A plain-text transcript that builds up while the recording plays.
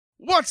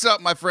What's up,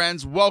 my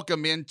friends?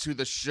 Welcome into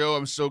the show.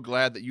 I'm so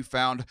glad that you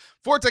found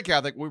Forte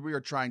Catholic, where we are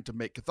trying to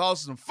make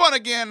Catholicism fun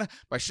again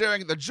by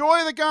sharing the joy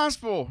of the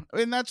gospel. I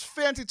mean, that's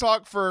fancy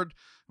talk for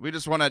we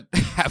just want to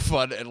have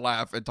fun and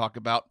laugh and talk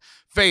about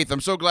faith.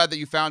 I'm so glad that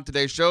you found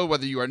today's show,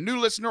 whether you are a new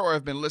listener or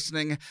have been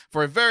listening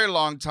for a very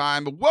long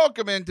time.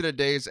 Welcome into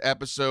today's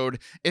episode.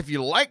 If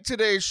you like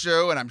today's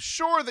show, and I'm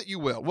sure that you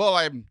will, well,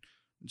 I'm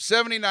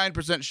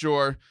 79%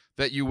 sure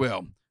that you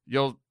will.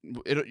 You'll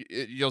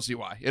see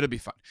why. It'll be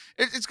fun.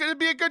 It's going to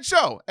be a good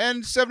show,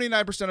 and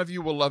 79% of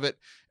you will love it,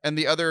 and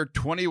the other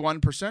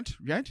 21%,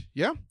 right?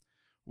 Yeah,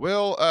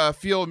 will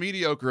feel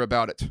mediocre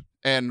about it,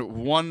 and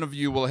one of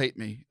you will hate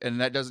me,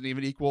 and that doesn't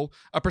even equal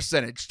a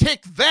percentage.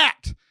 Take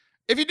that!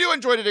 If you do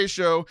enjoy today's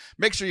show,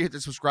 make sure you hit the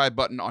subscribe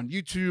button on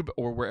YouTube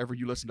or wherever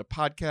you listen to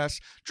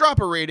podcasts. Drop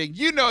a rating.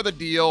 You know the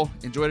deal.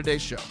 Enjoy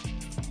today's show.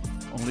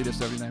 Only to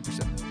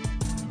 79%.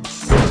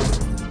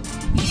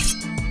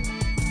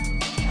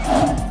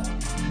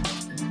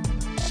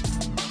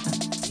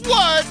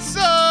 What's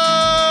up?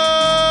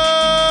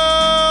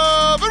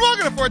 And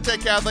welcome to Forte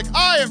Catholic.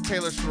 I am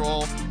Taylor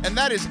Stroll, and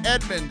that is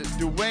Edmund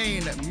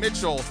Dwayne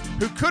Mitchell,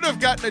 who could have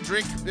gotten a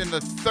drink in the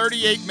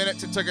 38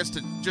 minutes it took us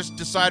to just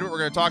decide what we're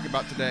going to talk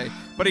about today,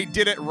 but he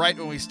did it right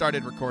when we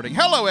started recording.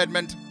 Hello,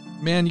 Edmund.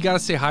 Man, you got to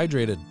stay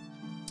hydrated,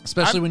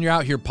 especially when you're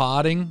out here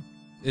podding.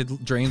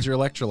 It drains your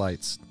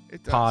electrolytes.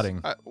 It does.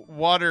 Podding.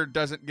 Water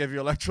doesn't give you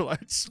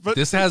electrolytes, but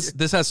this has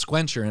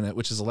Squencher in it,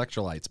 which is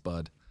electrolytes,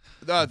 bud.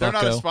 They're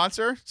not a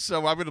sponsor,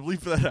 so I'm going to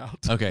leave that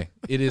out. Okay,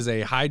 it is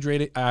a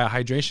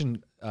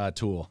hydration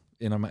tool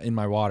in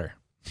my water.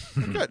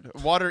 Good.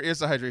 Water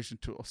is a hydration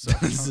tool. So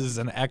this is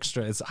an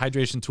extra. It's a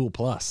hydration tool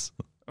plus.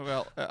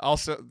 Well,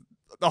 also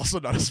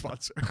not a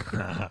sponsor.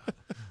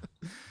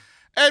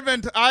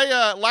 Edmund,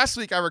 last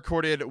week I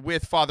recorded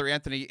with Father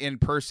Anthony in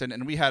person,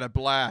 and we had a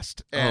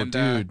blast. And,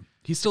 dude,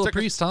 he's still a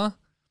priest, huh?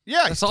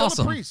 Yeah, that's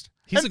awesome. A priest.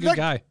 He's a good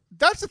guy.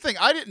 That's the thing.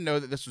 I didn't know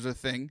that this was a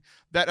thing.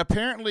 That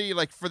apparently,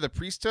 like, for the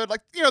priesthood, like,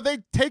 they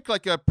take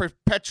like a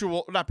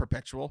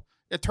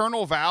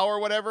eternal vow or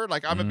whatever.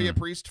 Like, I'm gonna be a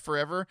priest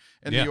forever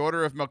in the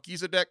order of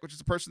Melchizedek, which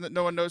is a person that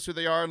no one knows who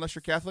they are unless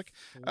you're Catholic,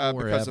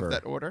 because of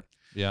that order.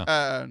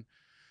 Yeah.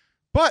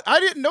 But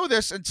I didn't know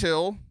this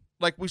until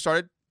like we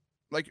started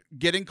like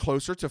getting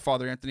closer to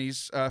Father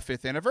Anthony's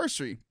 5th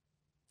anniversary.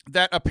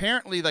 That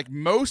apparently, like,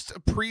 most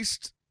of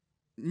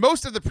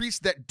the priests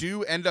that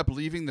do end up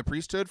leaving the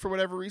priesthood for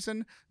whatever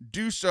reason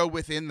do so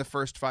within the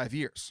first 5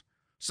 years.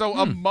 So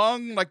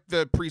among like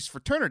the priest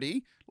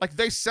fraternity, like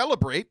they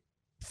celebrate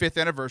 5th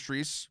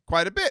anniversaries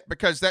quite a bit,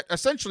 because that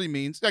essentially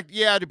means like,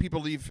 yeah, do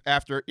people leave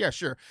after? Yeah,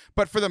 sure.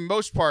 But for the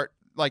most part,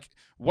 like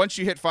once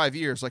you hit 5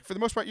 years, like for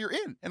the most part you're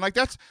in. And like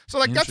that's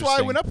why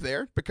I went up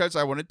there, because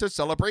I wanted to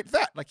celebrate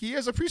that. Like he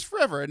is a priest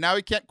forever and now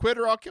he can't quit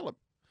or I'll kill him.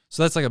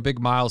 So that's like a big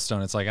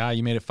milestone. It's like,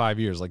 you made it 5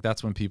 years. Like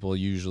that's when people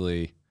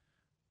usually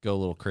go a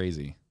little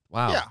crazy.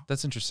 Wow. Yeah.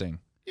 That's interesting.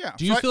 Yeah.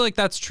 Do you feel like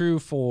that's true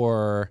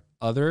for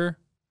other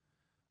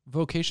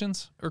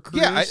vocations or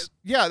careers?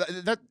 Yeah.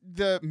 That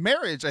the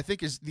marriage, I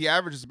think, is the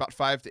average is about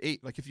 5 to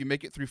 8. Like if you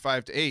make it through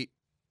 5 to 8,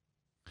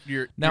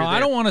 you're there. I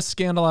don't want to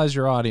scandalize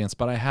your audience,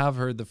 but I have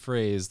heard the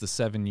phrase the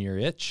 7-year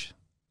itch.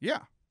 Yeah.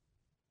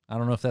 I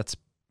don't know if that's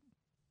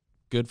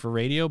good for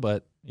radio,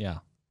 but yeah.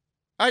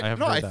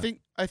 I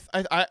think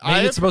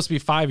maybe it's supposed to be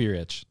 5-year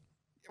itch.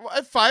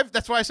 5.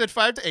 That's why I said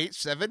 5 to 8.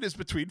 7 is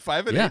between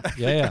 5 and 8.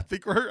 Yeah. I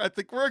think we're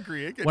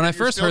agreeing. When I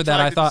first heard that,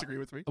 I thought I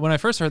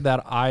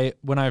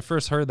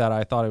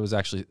thought it was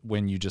actually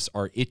when you just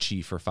are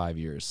itchy for 5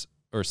 years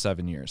or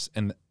 7 years,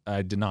 and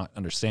I did not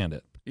understand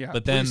it. Yeah.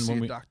 But then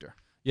when doctor.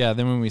 Yeah.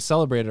 Then when we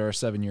celebrated our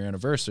 7-year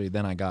anniversary,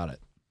 then I got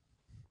it.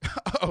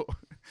 Oh.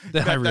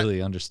 Then I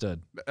really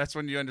understood. That's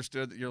when you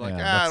understood that you're like,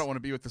 I don't want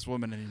to be with this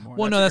woman anymore.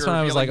 Well, that's when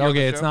I was like,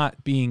 okay, it's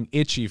not being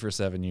itchy for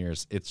 7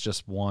 years. It's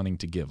just wanting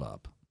to give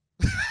up.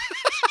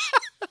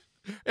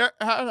 Yeah,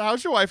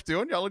 how's your wife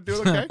doing? Y'all are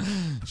doing okay?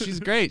 She's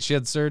great. She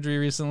had surgery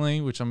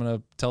recently, which I'm going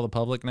to tell the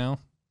public now.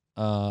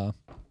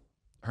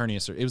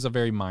 Hernia surgery. It was a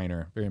very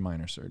minor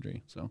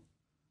surgery. So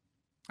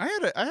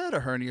I had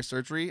a hernia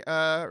surgery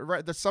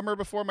right the summer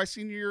before my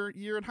senior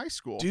year in high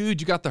school.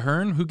 Dude, you got the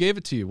hernia? Who gave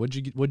it to you?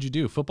 What'd you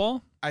do?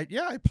 Football?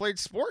 I played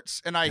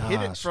sports, and I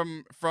hid it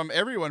from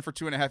everyone for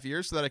 2.5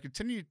 years so that I could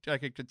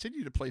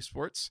continue to play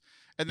sports.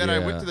 And then I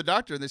went to the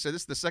doctor, and they said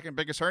this is the second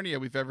biggest hernia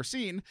we've ever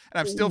seen, and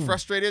I'm still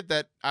frustrated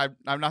that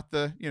I'm not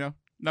the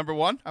number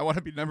one. I want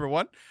to be number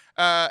one.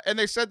 And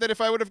they said that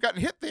if I would have gotten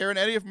hit there in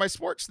any of my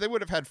sports, they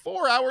would have had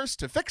 4 hours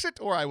to fix it,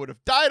 or I would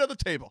have died on the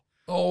table.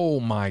 Oh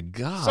my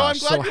gosh. So I'm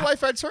glad your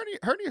wife had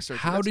hernia surgery.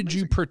 How did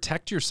you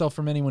protect yourself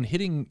from anyone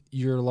hitting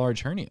your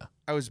large hernia?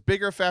 I was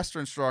bigger, faster,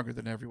 and stronger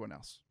than everyone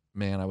else.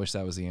 Man, I wish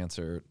that was the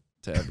answer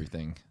to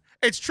everything.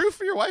 It's true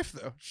for your wife,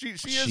 though. She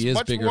is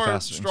much bigger, more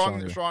faster,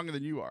 stronger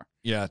than you are.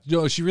 Yeah.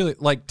 No, she really,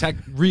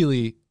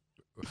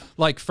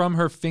 like from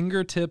her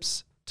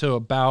fingertips to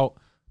about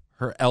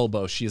her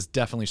elbow, she is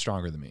definitely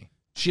stronger than me.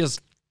 She is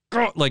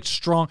like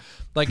strong.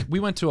 Like we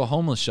went to a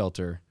homeless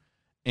shelter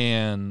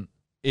and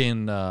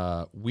in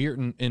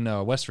Weirton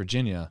in West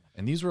Virginia,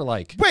 and these were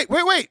like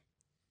wait.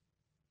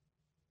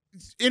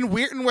 In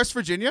Weirton, West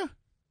Virginia?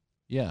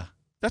 Yeah.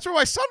 That's where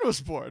my son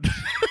was born.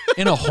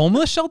 In a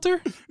homeless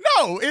shelter?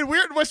 No, in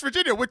Weirton, West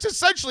Virginia, which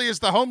essentially is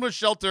the homeless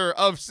shelter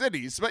of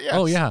cities. But yes.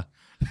 Oh yeah.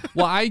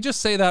 Well, I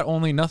just say that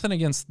only nothing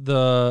against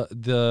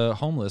the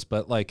homeless,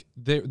 but like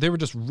they were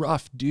just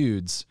rough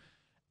dudes,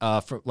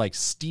 for like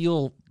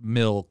steel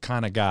mill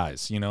kind of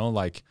guys, you know,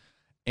 like.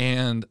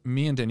 And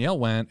me and Danielle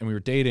went and we were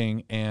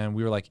dating and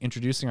we were like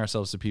introducing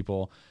ourselves to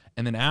people,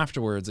 and then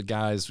afterwards the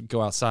guys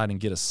go outside and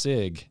get a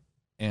cig,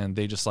 and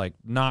they just like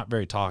not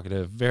very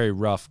talkative, very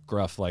rough,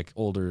 gruff, like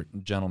older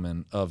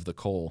gentlemen of the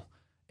coal,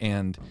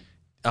 and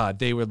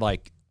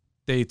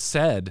they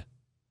said,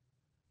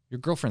 "Your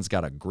girlfriend's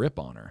got a grip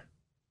on her."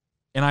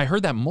 And I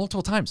heard that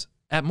multiple times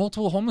at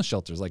multiple homeless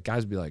shelters. Like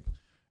guys would be like,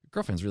 "Your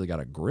girlfriend's really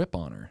got a grip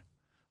on her."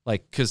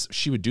 Like, because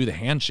she would do the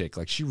handshake.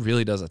 Like, she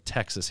really does a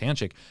Texas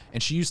handshake.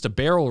 And she used to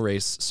barrel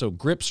race, so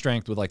grip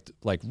strength with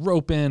like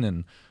roping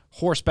and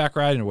horseback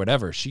riding or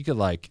whatever. She could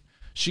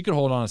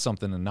hold on to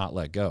something and not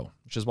let go,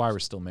 which is why we're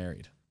still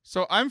married.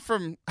 So I'm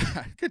from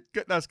good.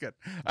 That's good.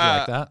 Did you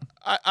like that?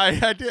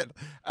 I did.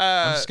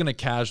 I'm just gonna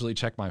casually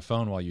check my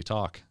phone while you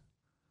talk.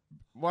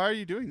 Why are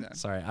you doing that?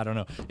 Sorry, I don't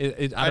know.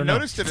 I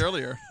noticed it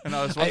earlier, and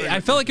I was wondering.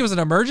 I felt like it was an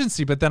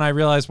emergency, but then I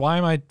realized, why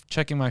am I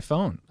checking my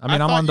phone? I mean,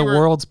 I'm on the were...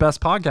 world's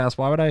best podcast.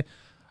 Why would I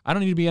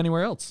don't need to be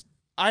anywhere else.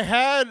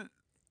 I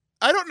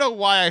don't know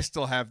why I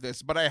still have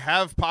this, but I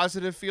have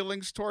positive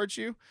feelings towards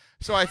you.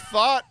 So I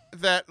thought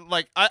that,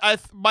 like,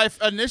 my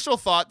initial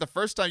thought the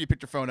first time you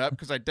picked your phone up,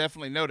 because I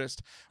definitely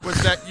noticed,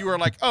 was that you were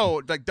like,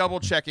 oh, like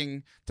double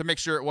checking to make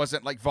sure it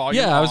wasn't like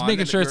volume. Yeah, I was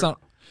making sure it's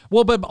not.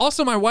 Well, but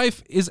also my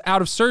wife is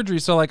out of surgery,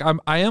 so like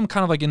I am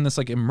kind of like in this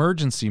like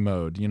emergency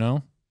mode, you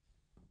know?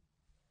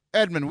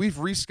 Edmund, we've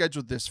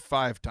rescheduled this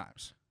 5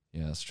 times.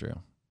 Yeah, that's true.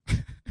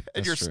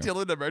 And you're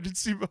still in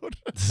emergency mode?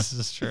 This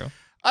is true.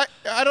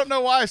 I don't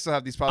know why I still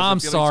have these positive I'm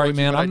feelings sorry, towards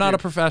you, man. but I'm I not do. a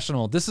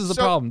professional. This is the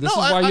problem. This is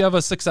no, why you have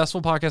a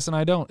successful podcast and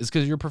I don't. It's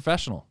because you're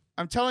professional.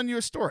 I'm telling you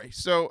a story.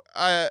 So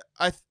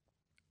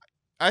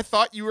I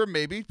thought you were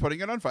maybe putting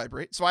it on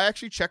vibrate, so I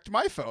actually checked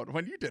my phone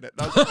when you did it.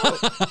 And I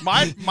was like, oh.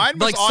 mine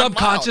was like on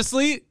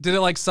subconsciously. loud. Did it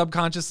like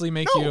subconsciously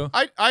make you?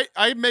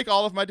 I make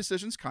all of my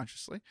decisions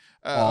consciously.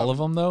 All of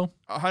them though?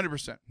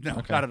 100%. No,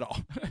 Okay. not at all.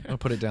 I'll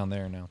put it down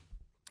there now.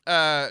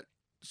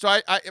 So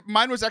I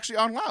mine was actually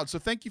on loud. So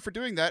thank you for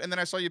doing that. And then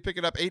I saw you pick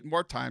it up 8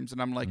 more times,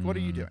 and I'm like, what are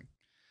you doing?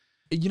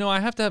 You know,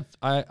 I have to have.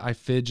 I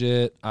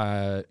fidget.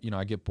 I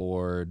get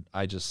bored.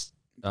 I just.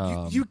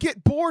 You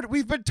get bored.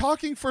 We've been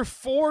talking for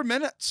 4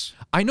 minutes.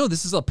 I know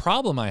this is a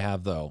problem I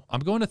have, though. I'm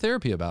going to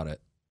therapy about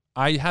it.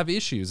 I have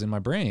issues in my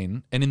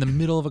brain, and in the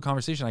middle of a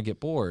conversation, I get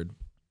bored.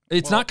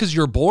 It's not because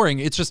you're boring.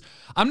 It's just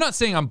I'm not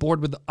saying I'm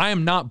bored with. I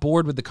am not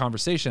bored with the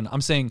conversation.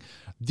 I'm saying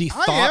the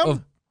thought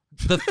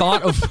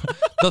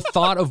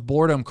of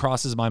boredom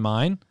crosses my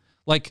mind.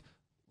 Like,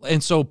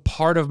 and so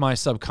part of my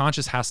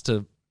subconscious has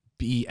to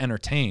be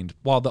entertained,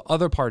 while the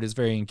other part is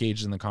very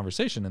engaged in the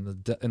conversation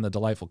and in the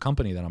delightful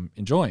company that I'm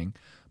enjoying.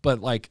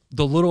 But like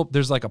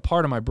there's like a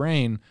part of my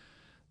brain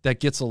that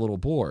gets a little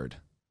bored,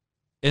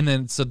 and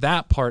then so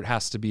that part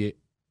has to be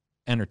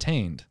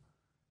entertained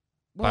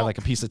by like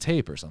a piece of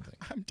tape or something.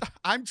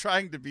 I'm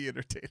trying to be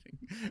entertaining.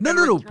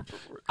 No.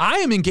 I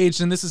am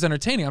engaged in this as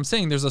entertaining. I'm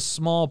saying there's a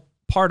small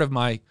part of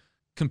my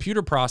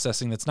computer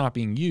processing that's not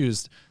being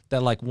used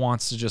that like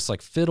wants to just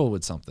like fiddle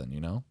with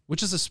something,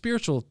 which is a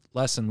spiritual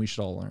lesson we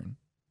should all learn.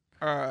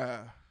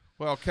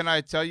 Well, can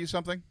I tell you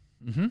something?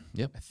 Mm-hmm.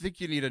 Yep. I think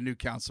you need a new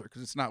counselor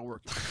because it's not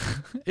working.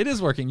 It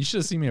is working. You should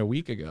have seen me a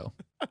week ago.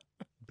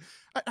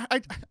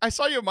 I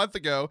saw you a month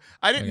ago.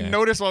 I didn't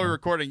notice while we were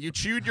recording. You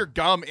chewed your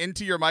gum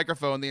into your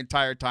microphone the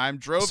entire time,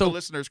 drove the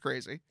listeners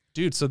crazy.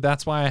 Dude, so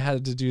that's why I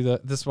had to do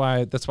that's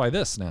why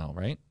this now,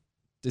 right?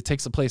 It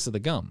takes the place of the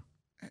gum.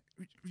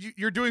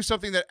 You're doing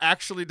something that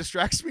actually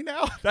distracts me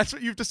now? That's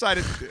what you've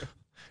decided to do.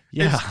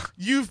 Yeah.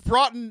 You've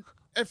brought in,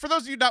 and for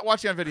those of you not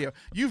watching on video,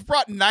 you've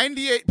brought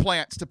 98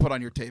 plants to put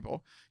on your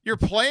table. You're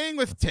playing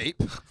with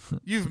tape.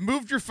 You've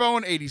moved your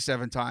phone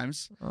 87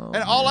 times.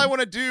 And all I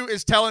want to do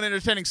is tell an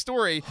entertaining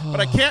story, but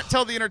I can't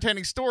tell the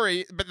entertaining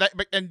story,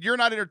 and you're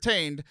not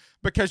entertained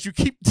because you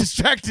keep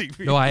distracting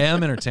me. No, I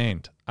am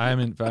entertained.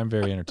 I'm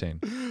very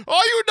entertained.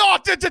 Are you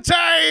not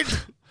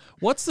entertained?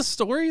 What's the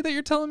story that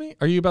you're telling me?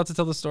 Are you about to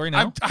tell the story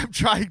now? I'm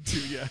trying to,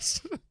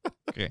 yes.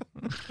 Okay.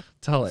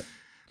 Tell it.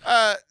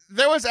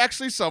 There was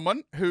actually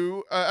someone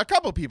who, a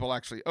couple of people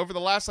actually, over the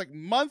last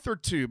month or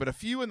two, but a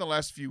few in the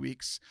last few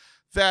weeks,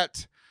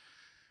 that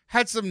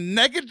had some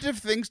negative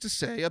things to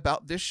say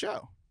about this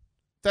show.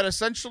 That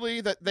essentially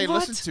that they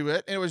listened to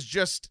it and it was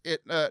just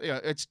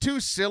it's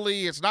too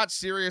silly. It's not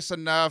serious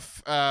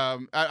enough.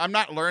 I'm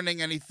not learning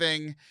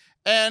anything,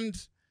 and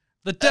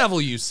the devil,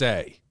 you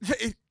say?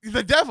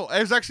 The devil. It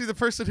was actually the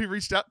person who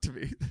reached out to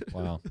me.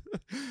 Wow.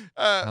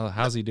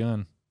 How's he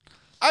doing?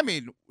 I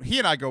mean, he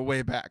and I go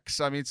way back.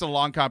 So, I mean, it's a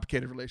long,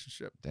 complicated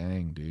relationship.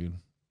 Dang, dude.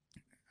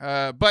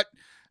 But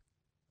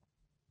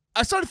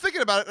I started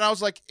thinking about it, and I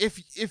was like,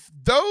 if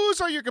those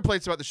are your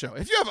complaints about the show,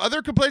 if you have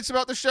other complaints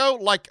about the show,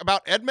 like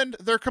about Edmund,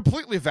 they're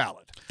completely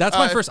valid. That's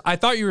my first. I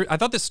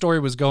thought this story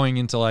was going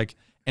into like,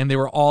 and they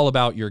were all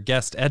about your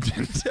guest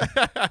Edmund.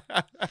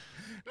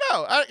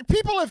 No,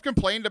 people have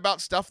complained about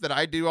stuff that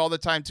I do all the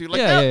time too. Like,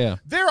 Yeah.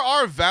 There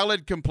are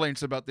valid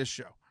complaints about this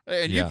show,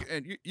 and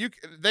you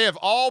they have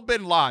all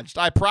been lodged.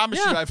 I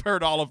promise you, I've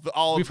heard all of the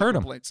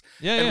complaints.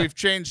 And we've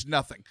changed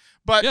nothing.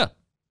 But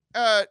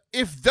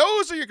if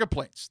those are your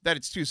complaints, that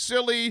it's too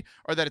silly,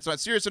 or that it's not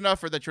serious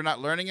enough, or that you're not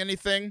learning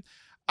anything,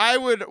 I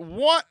would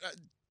want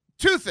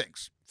two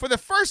things. For the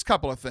first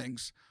couple of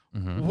things,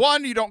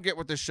 one, you don't get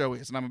what this show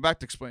is, and I'm about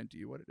to explain to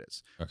you what it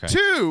is. Okay.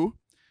 Two,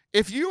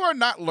 if you are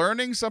not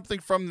learning something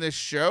from this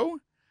show,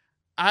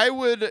 I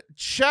would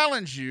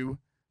challenge you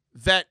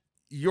that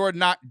you're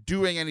not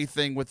doing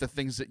anything with the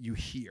things that you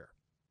hear.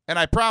 And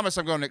I promise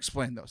I'm going to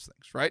explain those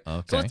things, right?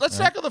 Okay. So let's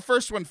tackle the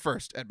first one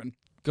first, Edmund.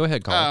 Go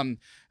ahead, Colin.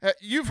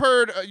 You've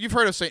heard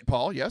of St.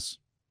 Paul, yes?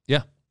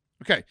 Yeah.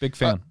 Okay. Big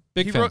fan.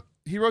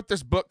 He wrote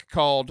this book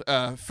called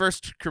 1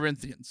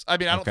 Corinthians. I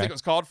mean, I don't think it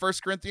was called 1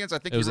 Corinthians. I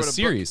think it was he wrote a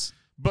series.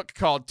 Book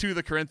called To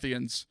the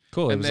Corinthians.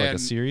 Cool. It was like a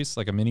series,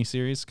 like a mini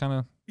series kind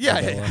of.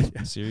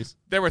 Yeah. Series.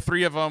 There were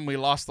 3 of them. We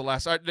lost the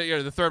last.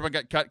 The third one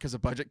got cut because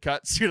of budget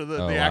cuts.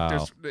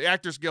 The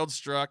Actors Guild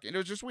struck, and it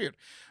was just weird.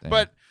 Dang.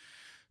 But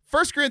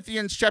 1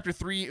 Corinthians chapter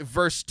 3,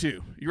 verse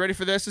 2. You ready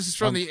for this? This is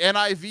from the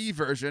NIV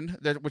version,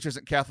 which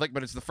isn't Catholic,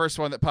 but it's the first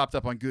one that popped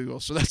up on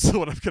Google, so that's the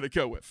one I'm going to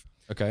go with.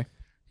 Okay.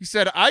 He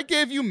said, I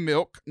gave you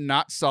milk,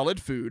 not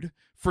solid food,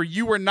 for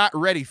you were not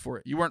ready for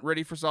it. You weren't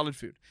ready for solid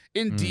food.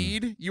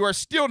 Indeed, you are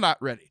still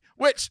not ready.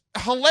 Which,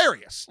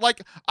 hilarious.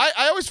 Like,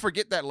 I always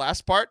forget that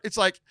last part. It's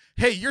like,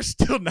 hey, you're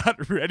still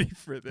not ready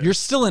for this. You're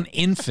still an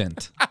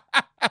infant.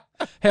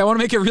 Hey, I want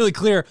to make it really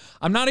clear.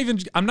 I'm not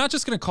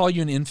just going to call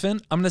you an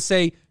infant. I'm going to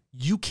say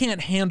you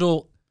can't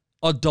handle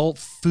adult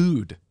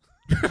food.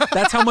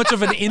 That's how much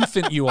of an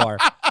infant you are.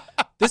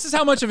 This is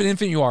how much of an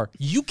infant you are.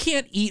 You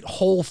can't eat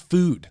whole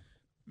food.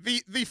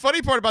 The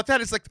funny part about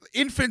that is, like,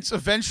 infants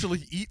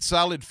eventually eat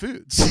solid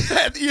foods.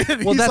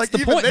 Well, that's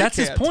the point. That's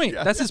his point.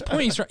 Yeah. That's his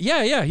point. He's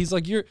He's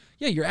like,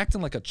 you're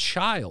acting like a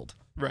child.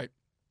 Right.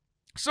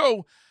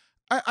 So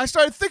I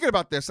started thinking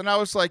about this, and I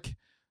was like,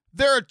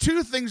 there are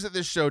 2 things that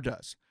this show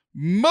does.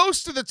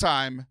 Most of the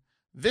time,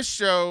 this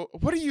show,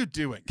 what are you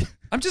doing?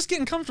 I'm just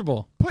getting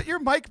comfortable. Put your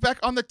mic back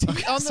on the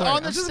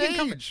on the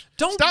stage.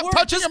 Don't stop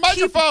touching your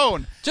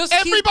microphone.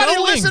 Everybody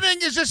listening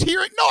is just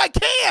hearing. No, I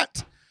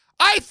can't.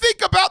 I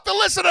think about the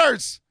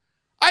listeners.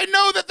 I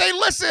know that they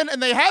listen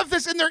and they have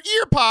this in their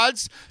ear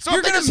pods, so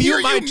if they just hear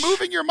you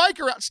moving your mic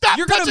around. Stop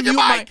touching your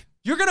mic.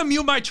 You're going to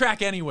mute my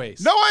track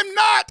anyways. No, I'm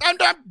not.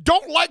 I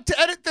don't like to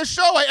edit this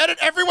show. I edit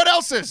everyone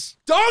else's.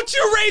 Don't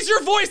you raise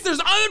your voice.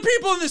 There's other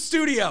people in the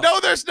studio. No,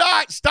 there's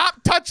not.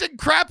 Stop touching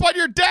crap on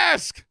your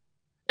desk.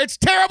 It's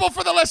terrible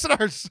for the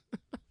listeners.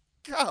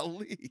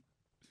 Golly.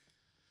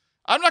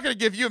 I'm not going to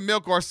give you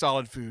milk or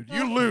solid food.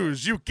 You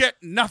lose. You get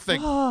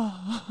nothing.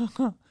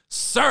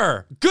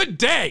 Sir, good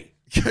day.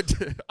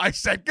 I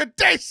said good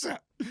day, sir.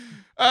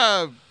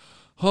 So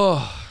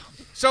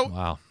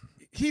wow.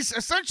 He's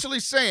essentially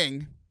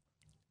saying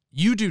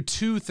you do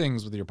 2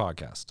 things with your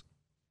podcast.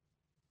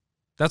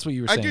 That's what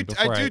you were saying.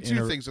 I do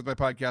 2 things with my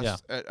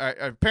podcast. Yeah. I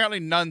apparently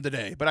none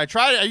today, but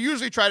I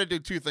usually try to do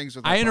 2 things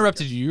with my podcast. I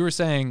interrupted you. You were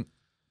saying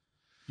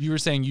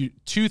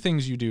 2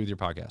 things you do with your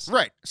podcast.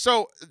 Right.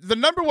 So the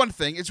number one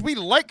thing is we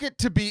like it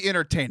to be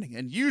entertaining,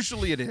 and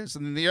usually it is.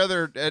 And then the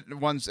other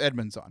one's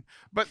Edmund's on.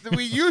 But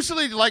we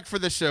usually like for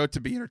the show to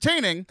be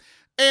entertaining.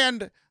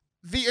 And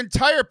the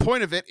entire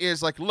point of it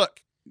is like,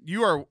 look,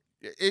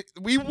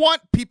 we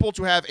want people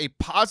to have a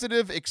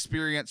positive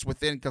experience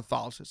within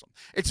Catholicism.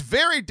 It's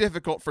very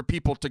difficult for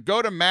people to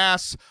go to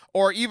Mass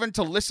or even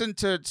to listen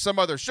to some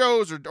other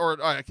shows or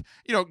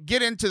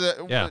get into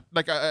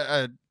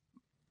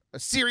a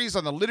series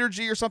on the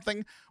liturgy or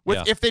something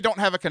if they don't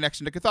have a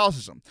connection to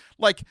Catholicism.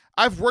 Like,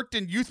 I've worked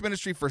in youth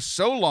ministry for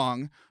so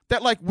long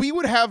that, like, we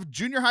would have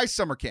junior high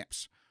summer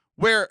camps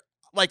where,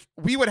 like,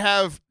 we would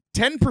have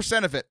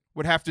 10% of it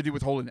would have to do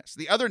with holiness.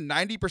 The other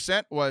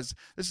 90% was,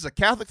 this is a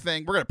Catholic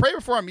thing. We're going to pray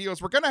before our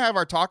meals. We're going to have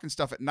our talk and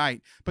stuff at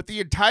night, but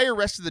the entire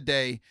rest of the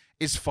day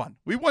is fun.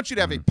 We want you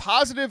to have a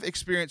positive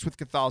experience with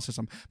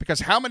Catholicism, because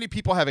how many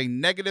people have a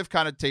negative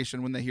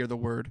connotation when they hear the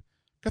word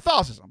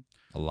Catholicism?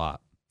 A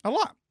lot.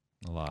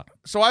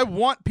 So I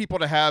want people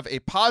to have a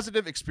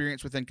positive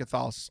experience within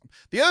Catholicism.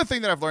 The other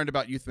thing that I've learned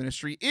about youth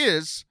ministry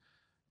is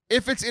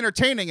if it's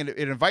entertaining and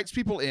it invites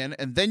people in,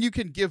 and then you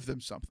can give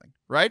them something,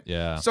 right?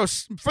 Yeah. So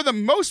for the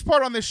most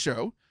part on this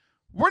show,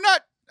 we're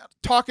not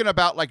talking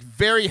about like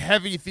very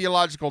heavy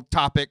theological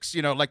topics,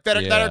 like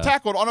that are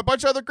tackled on a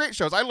bunch of other great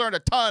shows. I learned a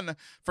ton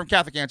from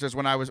Catholic Answers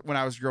when I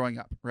was growing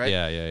up, right?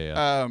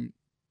 Yeah.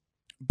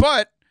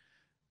 But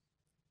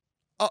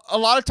a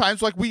lot of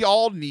times, like, we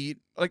all need,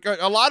 like,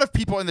 a lot of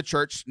people in the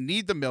church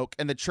need the milk,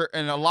 and the church,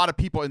 and a lot of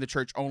people in the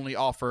church only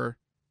offer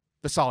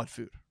the solid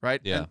food,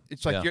 right? Yeah. And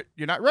it's like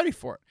you're not ready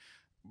for it.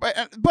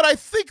 But I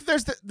think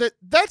there's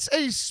that's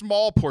a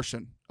small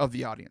portion of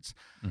the audience.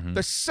 Mhm.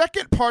 The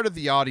second part of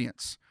the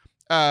audience,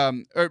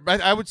 or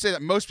I would say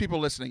that most people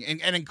listening,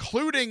 and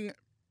including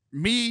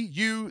me,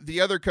 you, the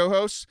other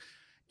co-hosts,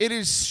 it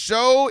is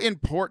so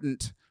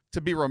important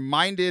to be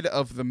reminded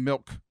of the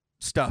milk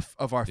stuff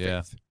of our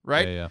Yeah. faith,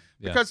 right? Yeah.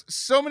 Because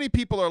so many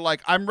people are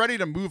like, I'm ready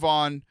to move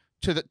on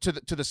to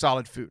the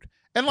solid food,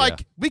 and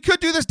like we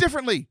could do this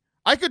differently.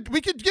 We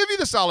could give you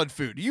the solid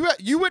food.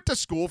 You went to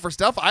school for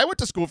stuff. I went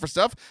to school for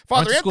stuff.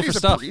 Father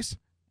Anthony's a priest.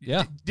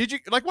 Yeah. Did you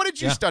what did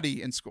you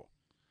study in school?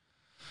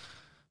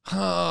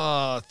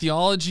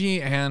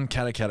 Theology and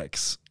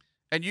catechetics.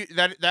 And you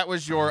that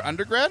was your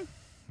undergrad?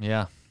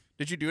 Yeah.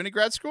 Did you do any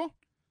grad school?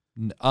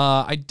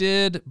 I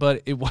did,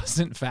 but it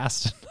wasn't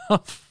fast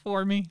enough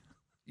for me.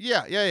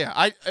 Yeah.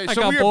 I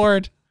got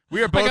bored.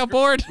 We are both. I got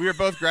bored. We are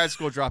both grad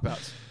school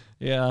dropouts.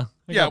 Yeah.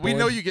 Yeah, we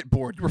know you get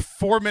bored. You were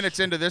 4 minutes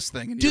into this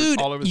thing, and dude,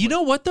 you're all over the you place.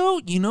 know what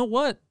though? You know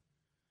what?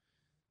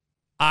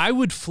 I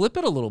would flip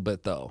it a little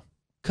bit though,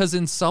 because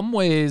in some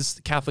ways,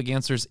 Catholic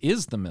Answers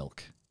is the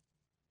milk,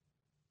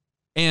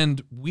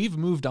 and we've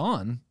moved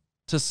on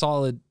to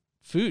solid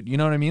food. You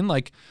know what I mean?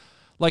 Like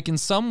in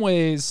some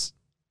ways,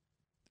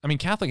 I mean,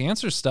 Catholic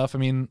Answers stuff. I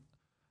mean,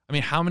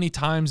 how many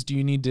times do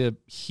you need to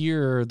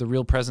hear the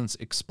real presence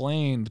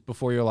explained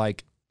before you're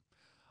like,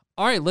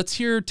 all right, let's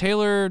hear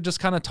Taylor just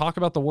kind of talk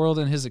about the world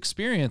and his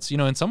experience. You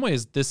know, in some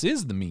ways, this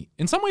is the meat.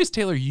 In some ways,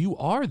 Taylor, you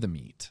are the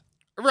meat,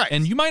 right?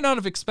 And you might not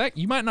have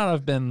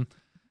been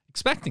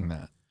expecting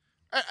that.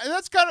 And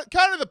that's kind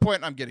of the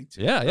point I'm getting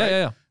to.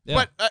 Yeah.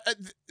 But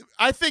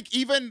I think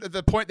even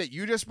the point that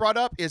you just brought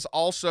up is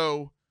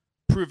also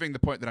proving the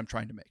point that I'm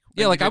trying to make.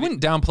 Yeah, like I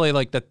wouldn't downplay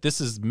like that.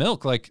 This is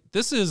milk. Like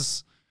this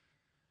is.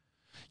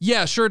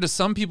 Yeah, sure. To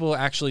some people,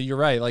 actually, you're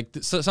right. Like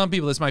some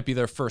people, this might be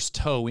their first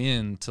toe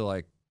in to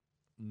like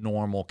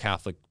normal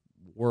Catholic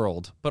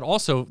world, but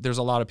also there's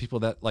a lot of people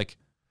that like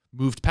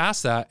moved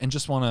past that and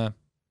just want to.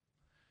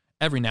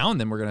 Every now and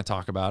then, we're going to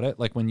talk about it.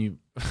 Like when you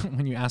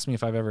ask me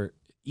if I've ever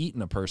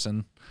eaten a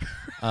person,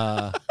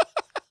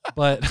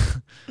 but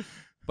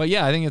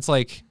yeah, I think it's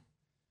like,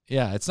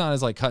 yeah, it's not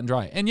as like cut and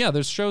dry. And yeah,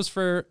 there's shows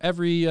for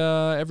every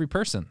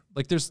person.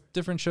 Like there's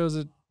different shows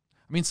that.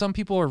 I mean, some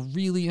people are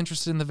really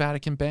interested in the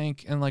Vatican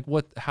Bank and like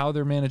how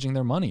they're managing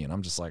their money. And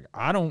I'm just like,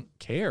 I don't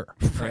care.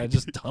 Like, I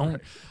just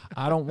don't,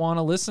 I don't want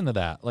to listen to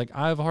that. Like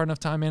I have a hard enough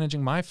time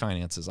managing my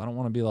finances. I don't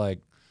want to be like,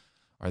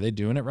 are they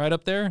doing it right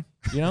up there?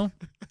 You know?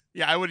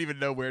 Yeah, I wouldn't even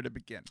know where to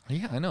begin.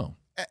 Yeah, I know.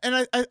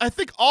 And I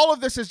think all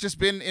of this has just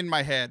been in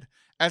my head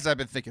as I've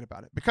been thinking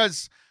about it,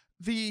 because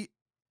the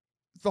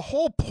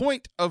whole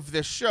point of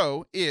this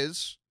show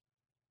is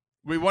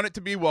we want it to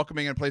be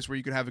welcoming and a place where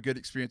you can have a good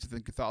experience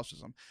within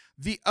Catholicism.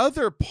 The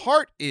other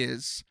part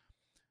is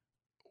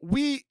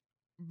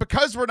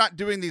because we're not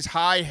doing these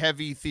high,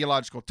 heavy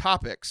theological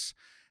topics,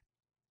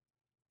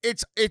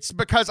 it's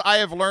because I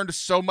have learned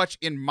so much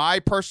in my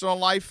personal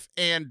life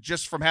and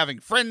just from having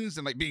friends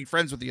and like being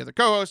friends with the other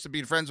co-hosts and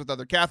being friends with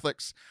other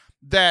Catholics,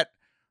 that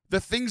the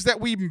things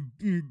that we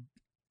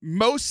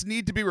most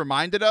need to be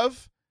reminded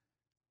of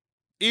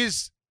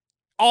is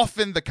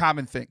often the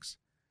common things.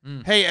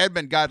 Hey,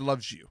 Edmund, God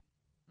loves you.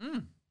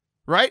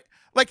 Right?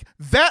 Like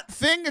that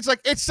thing, it's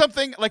like, it's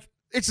something like,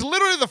 it's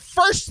literally the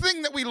first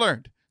thing that we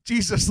learned.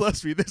 Jesus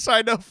loves me. This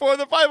I know, for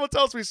the Bible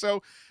tells me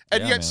so.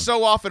 And yet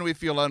so often we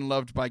feel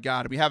unloved by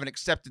God, and we haven't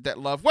accepted that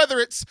love, whether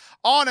it's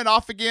on and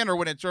off again, or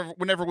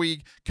whenever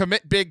we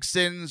commit big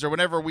sins, or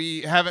whenever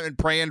we haven't been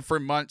praying for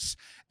months.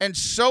 And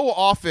so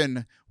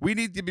often we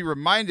need to be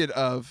reminded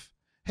of,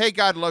 hey,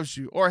 God loves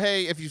you. Or,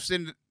 hey, if you've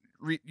sinned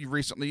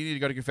recently, you need to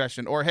go to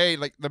confession. Or, hey,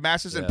 like the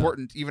Mass is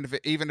important,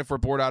 even if we're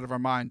bored out of our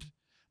mind.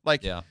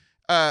 Like,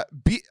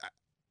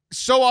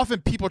 so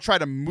often people try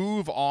to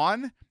move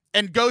on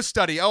and go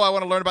study. Oh, I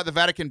want to learn about the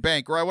Vatican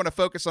Bank, or I want to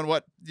focus on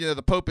what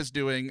the Pope is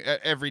doing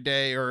every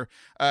day, or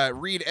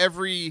read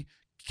every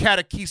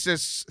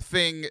catechesis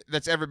thing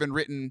that's ever been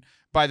written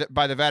by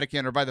the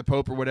Vatican or by the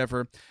Pope or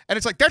whatever. And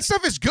it's like, that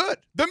stuff is good.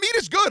 The meat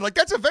is good. Like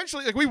that's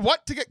eventually, like we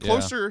want to get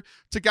closer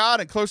to God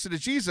and closer to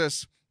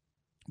Jesus,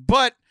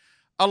 but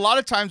a lot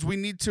of times we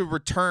need to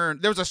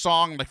return. There was a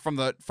song like from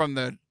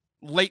the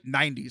late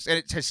 90s, and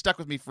it has stuck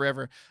with me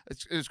forever.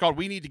 It's called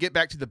 "We Need to Get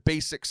Back to the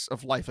Basics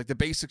of Life," like the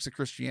basics of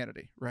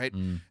Christianity, right?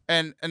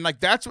 And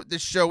like that's what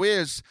this show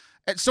is.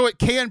 And so it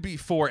can be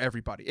for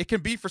everybody. It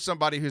can be for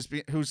somebody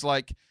who's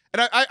like,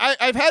 and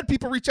I've had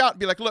people reach out and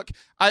be like, look,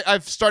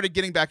 I've started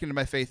getting back into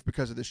my faith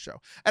because of this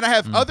show. And I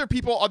have other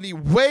people on the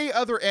way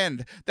other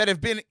end that have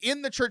been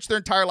in the church their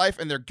entire life,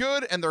 and they're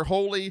good and they're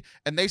holy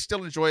and they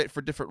still enjoy it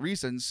for different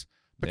reasons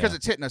because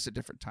it's hitting us at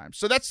different times.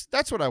 So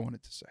that's what I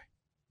wanted to say.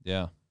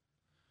 Yeah.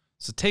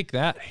 So take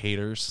that,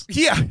 haters.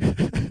 Yeah.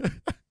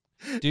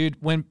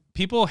 Dude, when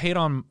people hate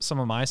on some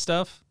of my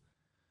stuff,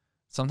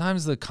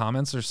 sometimes the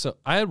comments are so...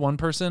 I had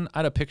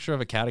a picture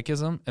of a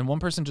catechism, and one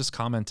person just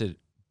commented,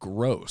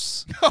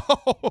 gross.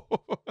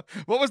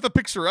 What was the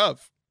picture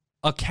of?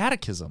 A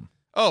catechism.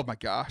 Oh, my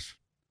gosh.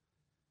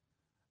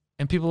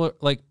 And people are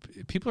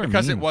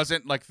because mean. It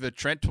wasn't like the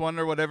Trent one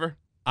or whatever?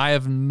 I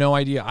have no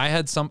idea. I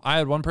had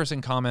one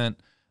person comment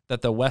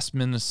that the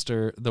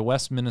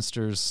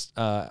Westminster's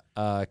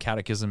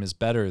catechism is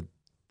better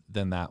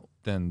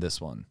than this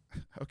one.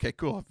 Okay,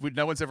 cool.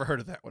 No one's ever heard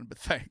of that one, but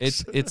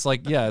thanks. It's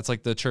like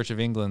the Church of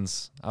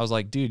England's. I was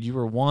like, dude, you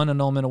were one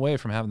annulment away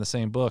from having the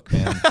same book,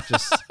 man.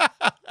 Just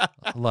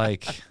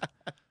like,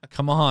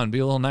 come on, be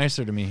a little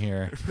nicer to me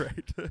here.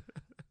 Right.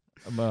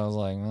 But I was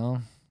like,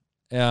 well,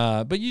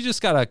 but you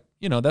just gotta,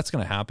 that's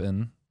gonna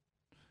happen.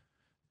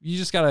 You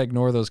just gotta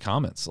ignore those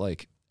comments,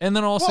 like, and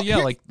then also,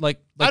 like I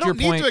don't your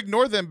need to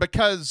ignore them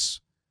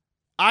because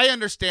I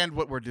understand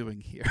what we're doing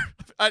here.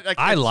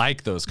 I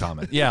like those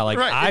comments. Yeah, like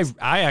right,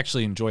 I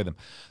actually enjoy them.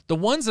 The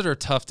ones that are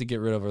tough to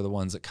get rid of are the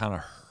ones that kind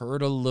of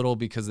hurt a little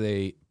because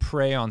they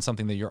prey on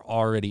something that you're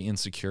already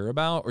insecure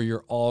about, or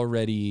you're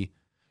already,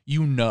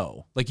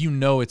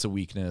 it's a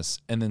weakness,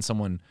 and then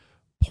someone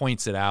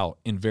points it out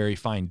in very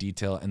fine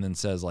detail and then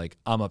says, like,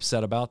 I'm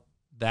upset about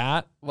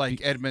that.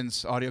 Like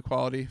Edmund's audio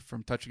quality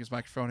from touching his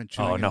microphone and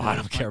chewing. Oh, no, I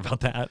don't care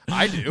about that.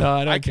 I do. No,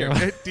 I don't I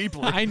care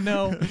deeply. I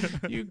know.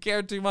 You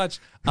care too much.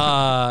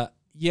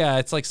 Yeah,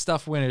 it's like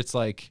stuff when it's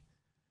like,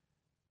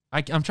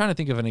 I'm trying to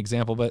think of an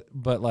example,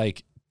 but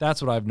like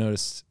that's what I've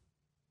noticed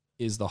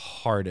is the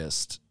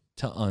hardest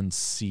to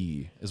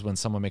unsee is when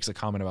someone makes a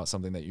comment about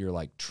something that you're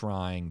like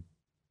trying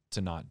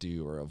to not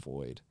do or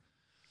avoid.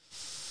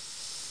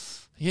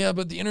 Yeah,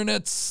 but the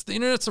internet's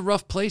a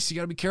rough place. You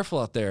got to be careful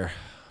out there.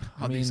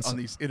 On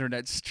these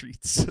internet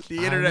streets,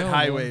 the internet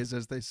highways,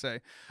 as they say.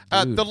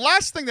 The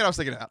last thing that I was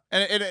thinking about,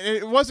 and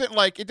it wasn't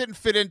like it didn't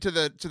fit into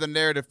the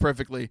narrative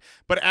perfectly,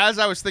 but as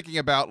I was thinking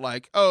about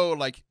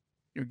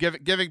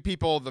giving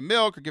people the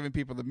milk or giving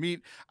people the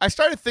meat, I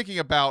started thinking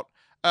about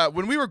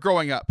when we were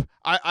growing up.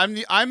 I'm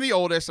the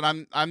oldest,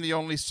 and I'm the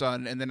only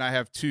son, and then I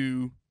have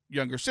two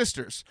younger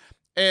sisters.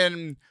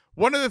 And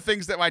one of the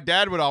things that my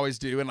dad would always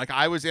do, and like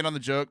I was in on the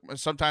joke,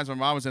 sometimes my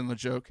mom was in on the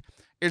joke,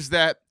 is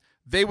that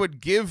they would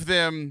give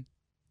them,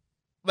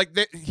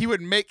 he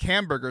would make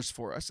hamburgers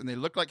for us, and they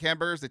look like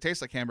hamburgers, they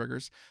taste like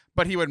hamburgers,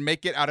 but he would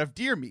make it out of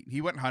deer meat.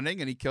 He went hunting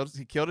and he killed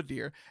a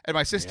deer, and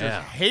my sisters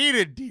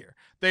hated deer.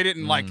 They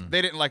didn't like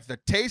the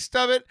taste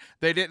of it.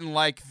 They didn't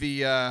like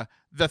the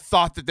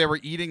thought that they were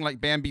eating like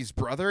Bambi's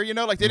brother,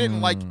 like they didn't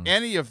like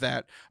any of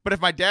that. But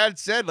if my dad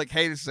said like,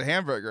 "Hey, this is a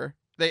hamburger,"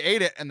 they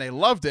ate it and they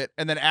loved it,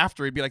 and then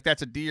after he'd be like,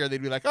 "That's a deer,"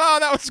 they'd be like, "Oh,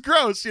 that was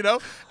gross," And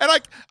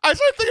like I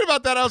started thinking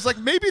about that. I was like,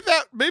 maybe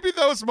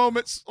those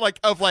moments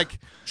of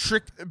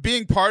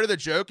being part of the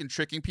joke and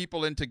tricking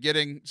people into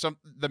getting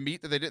the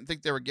meat that they didn't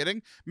think they were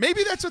getting.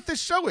 Maybe that's what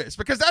this show is,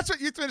 because that's what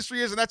youth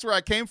ministry is, and that's where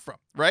I came from,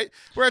 right?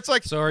 Where it's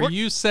like, so are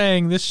you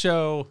saying this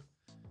show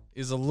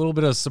is a little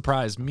bit of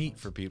surprise meat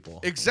for people?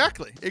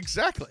 Exactly.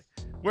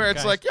 Where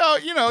it's like,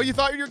 you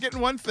thought you were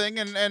getting one thing,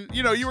 and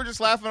you were just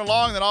laughing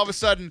along, and then all of a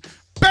sudden,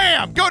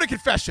 bam, go to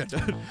confession.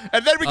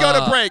 And then we go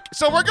to break.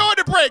 So we're going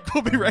to break.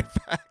 We'll be right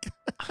back.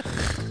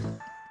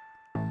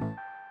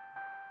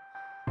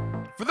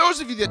 For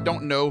those of you that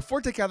don't know,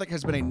 Forte Catholic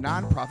has been a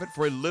nonprofit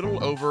for a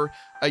little over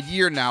a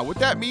year now. What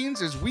that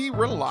means is we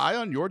rely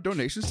on your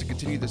donations to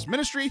continue this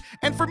ministry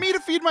and for me to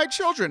feed my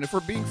children, if we're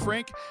being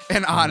frank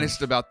and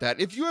honest about that.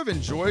 If you have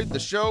enjoyed the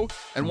show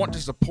and want to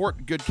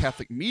support good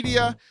Catholic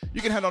media,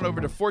 you can head on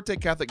over to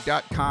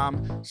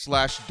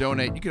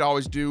fortecatholic.com/donate. You could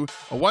always do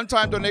a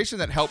one-time donation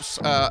that helps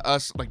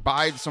us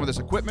buy some of this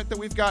equipment that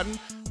we've gotten,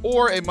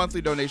 or a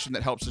monthly donation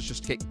that helps us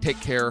just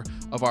take care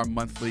of our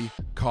monthly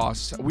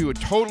costs. We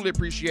would totally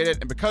appreciate it.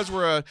 And because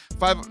we're a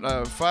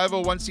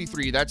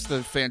 501c3, that's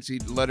the fancy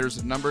letters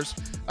and numbers,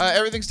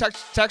 everything's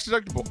tax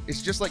deductible.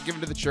 It's just like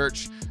giving to the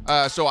church.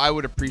 So I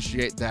would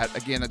appreciate that.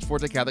 Again, that's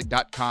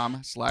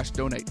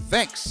fortecatholic.com/donate.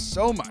 Thanks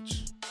so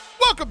much.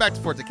 Welcome back to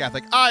Forte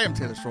Catholic. I am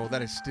Taylor Stroll.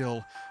 That is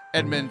still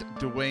Edmund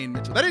Dwayne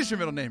Mitchell. That is your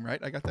middle name, right?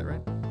 I got that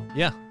right?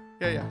 Yeah.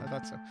 Yeah, I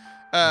thought so.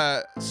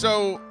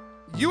 So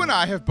you and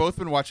I have both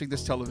been watching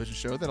this television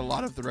show that a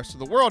lot of the rest of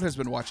the world has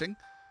been watching,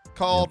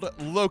 called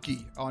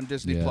Loki on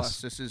Disney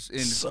Plus. This is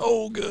in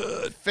so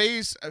good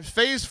phase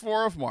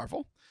 4 of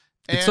Marvel.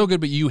 And it's so good,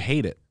 but you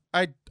hate it.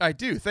 I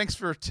do. Thanks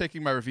for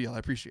taking my reveal. I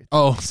appreciate that.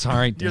 Oh,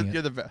 sorry. You're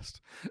the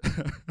best.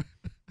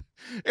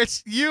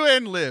 It's you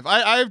and Liv.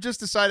 I've just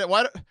decided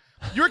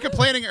you were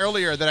complaining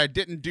earlier that I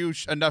didn't do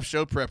enough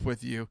show prep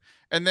with you,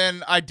 and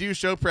then I do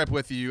show prep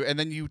with you, and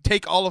then you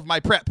take all of my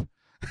prep.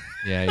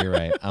 Yeah, you're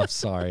right. I'm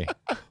sorry.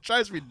 It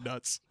drives me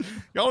nuts.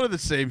 Y'all are the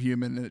same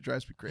human, and it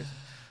drives me crazy.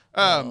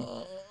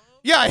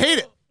 Yeah, I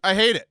hate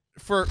it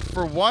for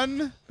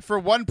one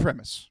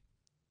premise.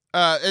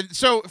 And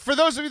so for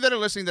those of you that are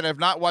listening that have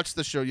not watched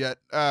the show yet,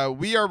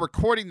 we are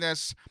recording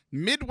this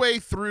midway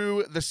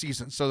through the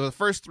season. So the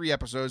first 3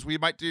 episodes, we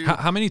might do.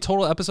 How many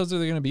total episodes are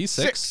there going to be?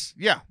 6?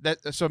 Yeah.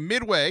 So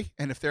midway,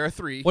 and if there are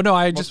 3, well, no,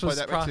 I just was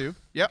that by 2.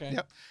 Yep. Okay.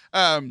 Yep.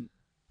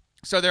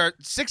 So there are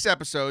 6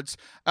 episodes.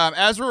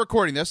 As we're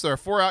recording this, there are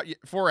 4 out,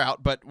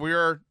 but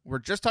we're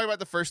just talking about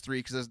the first 3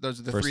 because those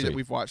are the 3 that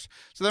we've watched.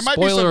 So there might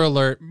be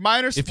some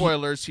minor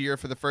spoilers here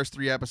for the first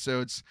 3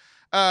 episodes.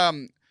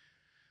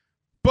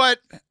 But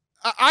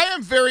I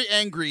am very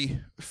angry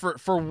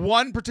for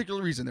one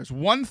particular reason. There's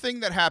one thing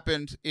that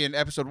happened in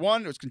episode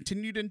 1. It was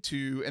continued in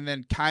 2, and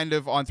then kind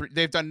of on 3.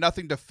 They've done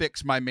nothing to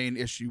fix my main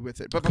issue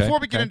with it. But before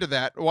we get into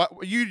that,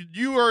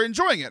 you are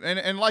enjoying it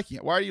and liking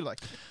it. Why are you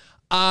liking it?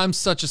 I'm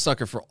such a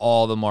sucker for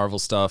all the Marvel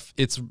stuff.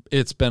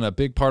 It's been a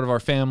big part of our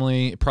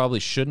family. It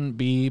probably shouldn't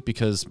be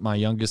because my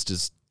youngest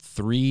is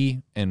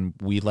 3, and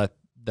we let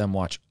them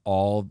watch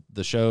all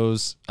the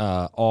shows,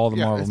 all the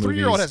Marvel movies. A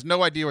 3-year-old has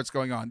no idea what's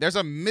going on. There's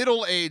a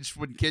middle age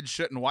when kids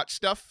shouldn't watch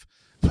stuff.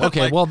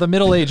 Okay, well, the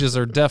middle ages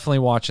are definitely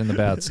watching the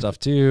bad stuff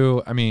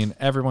too. I mean,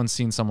 everyone's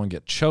seen someone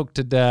get choked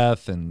to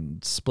death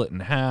and split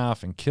in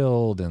half and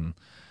killed, and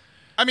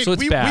I mean, so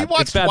we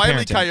watched Wile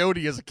E.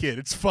 Coyote as a kid.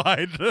 It's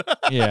fine.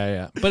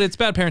 yeah, but it's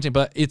bad parenting.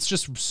 But it's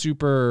just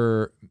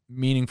super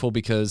meaningful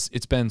because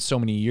it's been so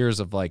many years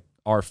of like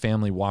our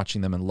family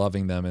watching them and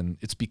loving them, and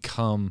it's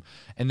become.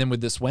 And then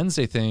with this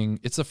Wednesday thing,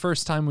 it's the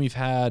first time we've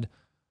had,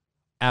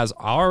 as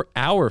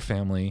our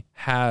family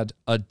had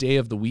a day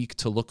of the week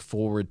to look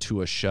forward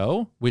to a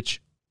show,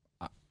 which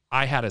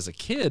I had as a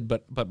kid,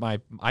 but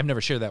I've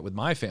never shared that with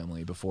my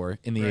family before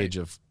in the age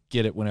of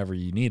get it whenever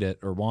you need it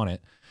or want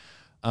it.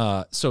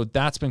 So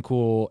that's been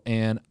cool.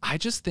 And I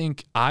just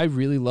think I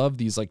really love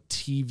these like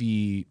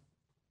TV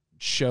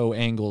show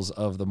angles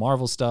of the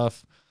Marvel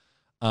stuff.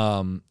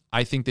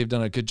 I think they've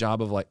done a good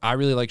job of like, I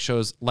really like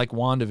shows like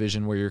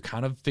WandaVision where you're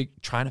kind of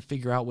trying to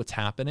figure out what's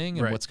happening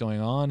and what's going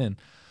on. And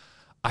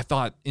I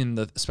thought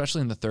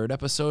especially in the 3rd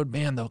episode,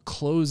 man, the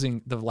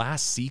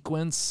last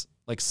sequence,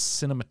 like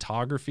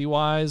cinematography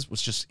wise,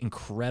 was just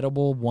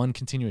incredible. One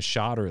continuous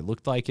shot, or it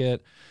looked like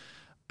it.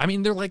 I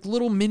mean, they're like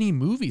little mini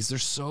movies. They're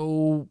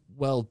so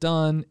well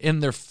done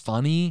and they're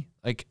funny.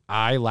 Like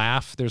I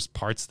laugh. There's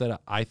parts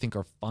that I think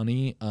are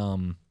funny.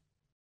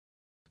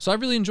 So I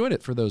really enjoyed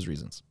it for those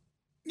reasons.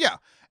 Yeah.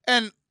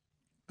 And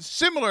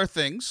similar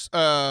things,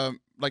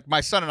 like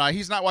my son and I,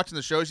 he's not watching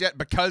the shows yet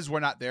because we're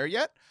not there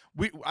yet.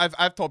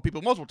 I've told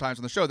people multiple times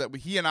on the show that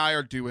he and I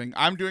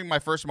I'm doing my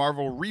first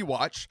Marvel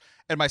rewatch,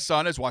 and my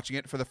son is watching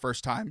it for the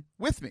first time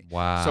with me.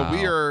 Wow!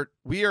 So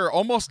we are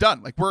almost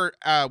done. Like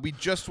we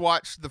just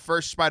watched the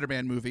first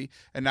Spider-Man movie,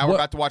 and now we're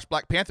about to watch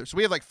Black Panther. So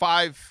we have like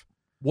 5.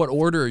 What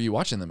order are you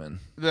watching them in?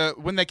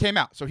 When they came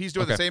out. So he's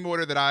doing the same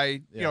order that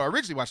I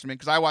originally watched them in,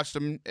 because I watched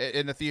them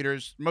in the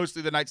theaters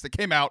mostly the nights that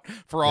came out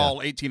for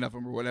all 18 of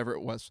them or whatever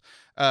it was.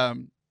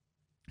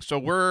 So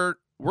we're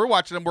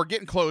watching them. We're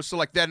getting close. So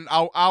like then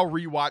I'll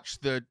rewatch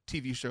the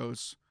TV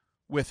shows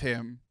with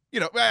him.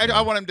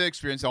 I want him to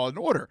experience it all in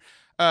order.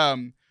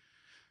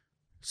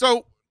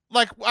 So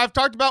like I've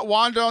talked about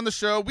Wanda on the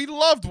show. We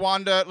loved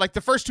Wanda. Like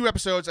the first 2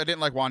 episodes, I didn't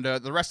like Wanda.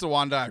 The rest of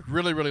Wanda, I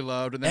really, really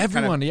loved. And then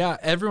everyone.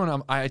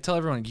 I tell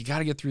everyone, you got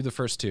to get through the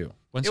first 2.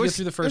 Once you get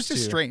through the first 2,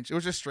 it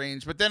was just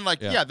strange. But then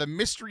the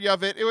mystery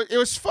of it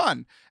was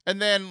fun. And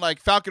then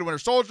like Falcon and Winter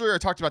Soldier, I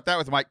talked about that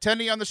with Mike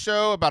Tenney on the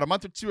show about a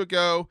month or 2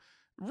 ago.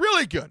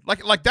 Really good.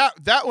 Like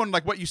that one,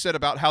 like what you said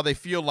about how they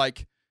feel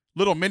like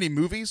little mini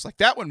movies, like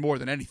that one more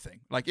than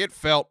anything. Like it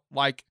felt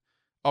like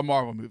a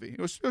Marvel movie.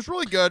 It was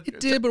really good. It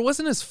did, but it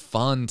wasn't as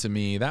fun to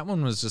me. That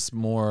one was just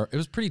more, it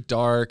was pretty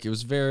dark. It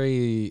was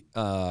very,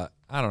 I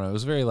don't know, it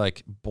was very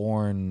like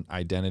Bourne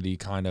Identity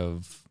kind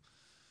of.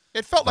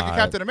 It felt like a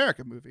Captain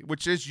America movie,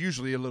 which is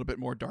usually a little bit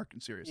more dark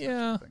and serious.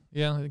 Yeah,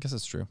 I guess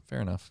that's true.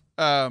 Fair enough.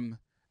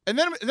 And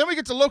then we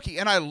get to Loki,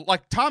 and I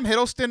like Tom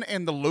Hiddleston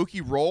in the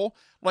Loki role.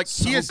 Like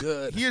he is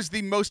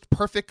the most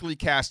perfectly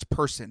cast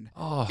person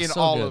in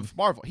all of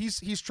Marvel.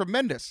 He's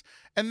tremendous.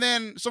 And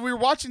then so we were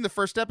watching the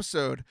first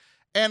episode,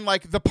 and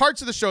like the parts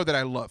of the show that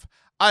I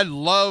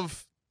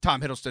love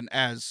Tom Hiddleston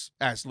as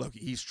Loki.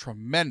 He's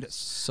tremendous.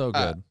 So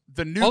good.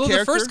 The new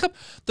character.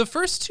 The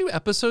first 2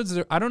 episodes,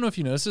 I don't know if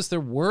you noticed this,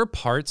 there were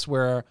parts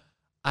where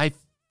I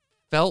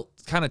felt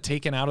kind of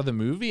taken out of the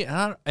movie,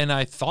 and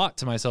I thought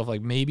to myself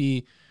like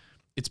maybe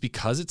it's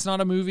because it's not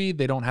a movie,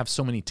 they don't have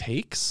so many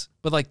takes.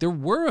 But like there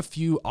were a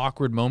few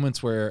awkward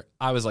moments where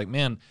I was like,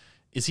 man,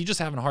 is he just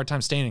having a hard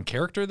time staying in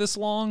character this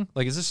long?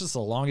 Like, is this just the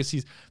longest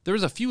there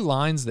was a few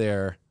lines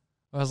there.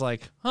 I was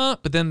like, huh?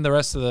 But then the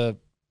rest of the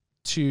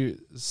 2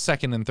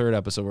 second and third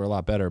episode were a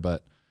lot better.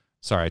 But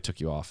sorry, I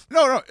took you off.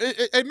 No,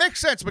 it makes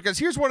sense, because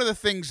here's one of the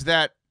things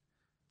that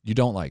you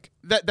don't like.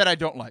 That I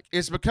don't like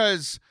is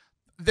because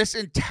this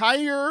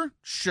entire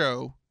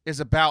show is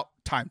about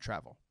time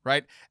travel.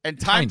 Right? And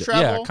time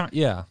travel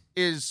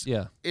is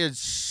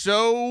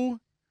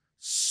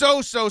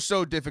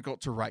so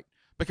difficult to write,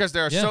 because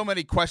there are so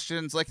many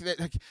questions. Like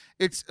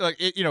it's like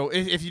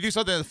if you do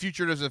something in the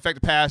future, does it affect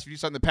the past? If you do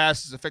something in the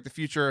past, does it affect the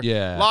future?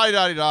 Yeah.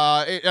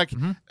 La-di-da-di-da.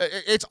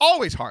 It's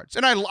always hard.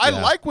 And I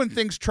like when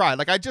things try.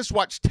 Like I just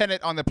watched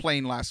Tenet on the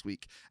plane last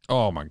week.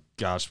 Oh my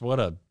gosh, what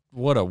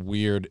a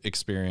weird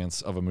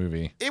experience of a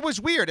movie. It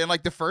was weird. And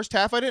like the first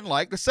half I didn't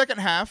like. The second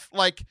half,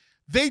 like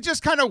they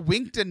just kind of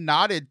winked and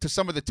nodded to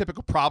some of the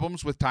typical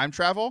problems with time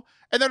travel.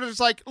 And then it was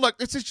like, look,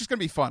 it's just going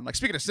to be fun. Like,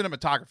 speaking of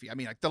cinematography, I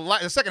mean, like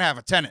the second half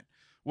of Tenet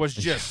was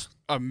just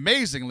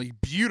amazingly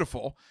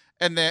beautiful.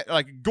 and then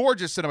like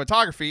gorgeous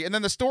cinematography, and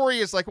then the story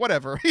is like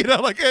whatever, you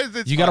know, like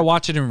it's You got to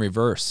watch it in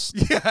reverse.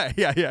 Yeah,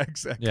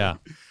 exactly. Yeah.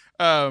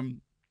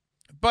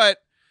 But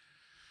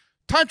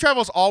time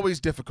travel is always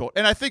difficult,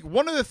 and I think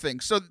one of the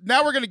things. So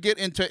now we're gonna get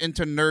into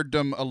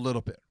nerddom a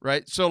little bit,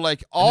 right? So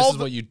like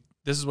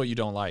this is what you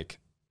don't like.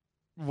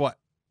 What?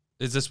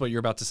 Is this what you're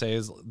about to say?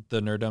 Is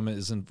the nerddom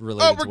isn't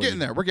related? Oh, we're getting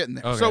there. We're getting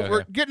there. Okay, so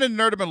we're getting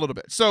into nerddom a little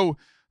bit. So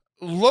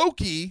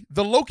Loki,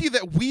 the Loki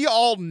that we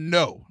all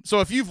know.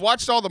 So if you've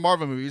watched all the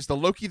Marvel movies, the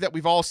Loki that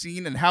we've all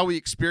seen and how we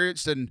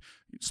experienced, and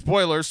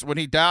spoilers, when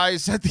he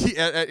dies at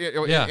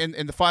the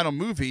in the final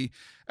movie,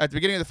 at the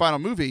beginning of the final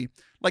movie,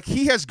 like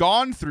he has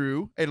gone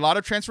through a lot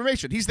of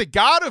transformation. He's the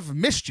god of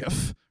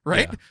mischief,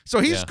 right? Yeah. So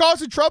he's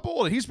causing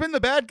trouble, and he's been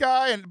the bad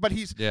guy, but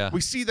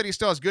we see that he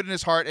still has good in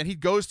his heart, and he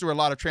goes through a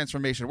lot of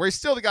transformation where he's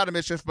still the god of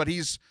mischief, but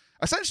he's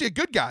essentially a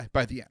good guy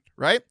by the end,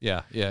 right?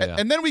 Yeah.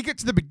 And then we get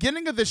to the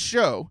beginning of this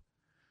show,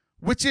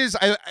 which is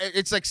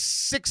it's like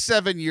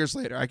 6-7 years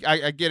later.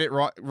 I get it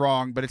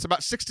wrong, but it's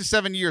about 6 to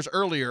 7 years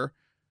earlier.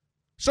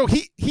 So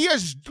he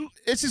has,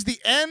 this is the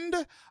end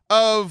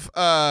of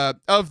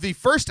the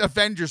first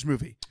Avengers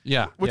movie.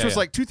 Yeah. Which was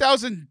like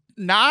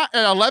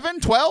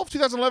 2011, 12,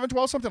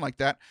 something like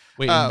that.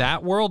 Wait, in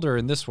that world or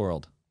in this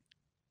world?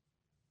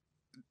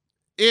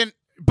 In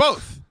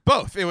both.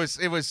 It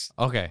was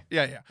okay.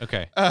 Yeah.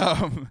 Okay.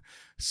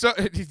 So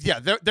yeah,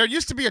 there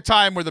used to be a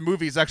time where the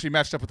movies actually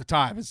matched up with the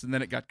times, and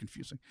then it got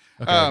confusing.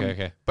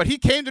 Okay. But he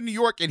came to New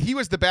York, and he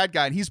was the bad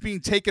guy, and he's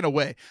being taken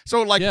away.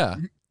 So like,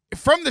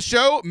 from the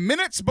show,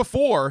 minutes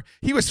before,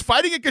 he was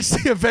fighting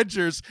against the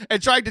Avengers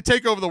and trying to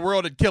take over the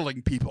world and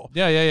killing people.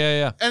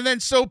 Yeah. And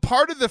then so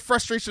part of the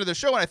frustration of the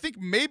show, and I think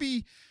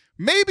maybe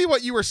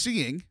what you were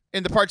seeing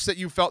in the parts that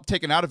you felt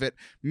taken out of it,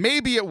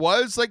 maybe it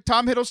was like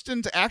Tom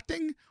Hiddleston's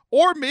acting,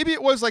 or maybe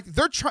it was like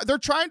they're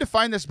trying to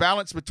find this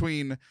balance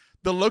between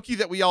the Loki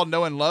that we all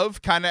know and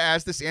love, kind of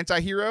as this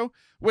anti-hero,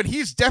 when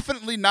he's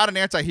definitely not an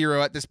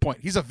anti-hero at this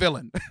point. He's a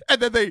villain.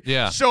 And then they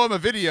show him a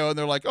video, and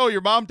they're like, oh, your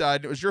mom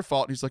died, and it was your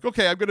fault. And he's like,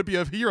 okay, I'm going to be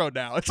a hero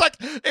now. It's like,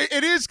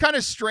 it is kind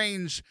of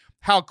strange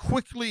how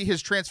quickly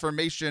his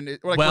transformation...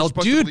 well,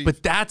 dude,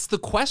 but that's the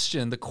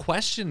question. The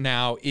question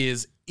now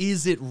is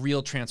it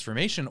real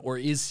transformation, or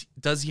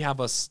does he have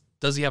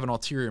an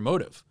ulterior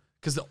motive?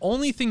 Because the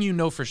only thing you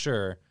know for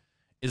sure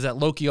is that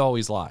Loki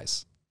always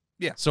lies.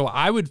 Yeah. So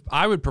I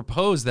would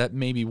propose that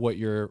maybe what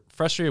you're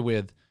frustrated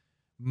with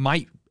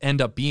might end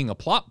up being a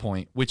plot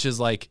point, which is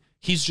like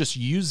he's just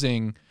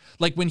using,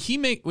 like when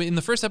in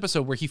the first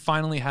episode where he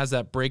finally has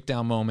that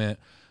breakdown moment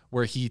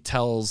where he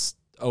tells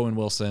Owen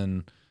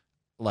Wilson,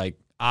 like,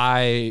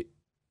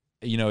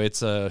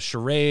 it's a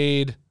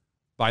charade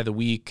by the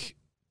week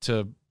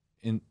to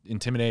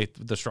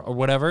intimidate the strong or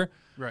whatever.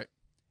 Right.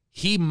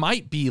 He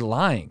might be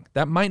lying.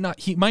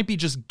 He might be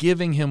just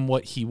giving him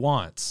what he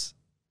wants.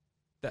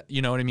 That,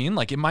 you know what I mean?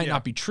 Like, it might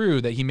not be true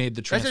that he made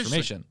the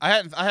transformation. I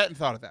hadn't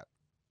thought of that.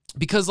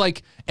 Because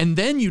and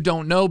then you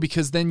don't know,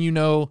 because then you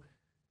know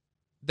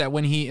that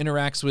when he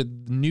interacts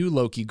with new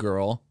Loki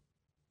girl,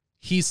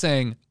 he's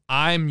saying,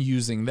 I'm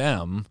using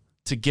them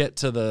to get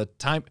to the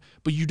time,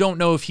 but you don't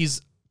know if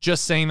he's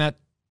just saying that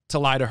to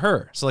lie to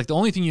her. So like the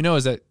only thing you know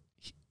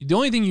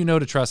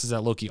to trust is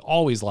that Loki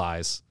always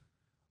lies,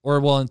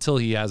 until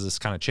he has this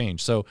kind of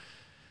change. So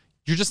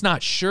you're just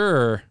not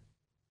sure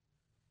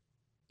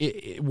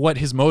what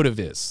his motive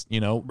is,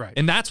 right?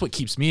 And that's what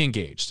keeps me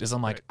engaged. Is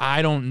I'm like,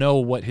 I don't know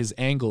what his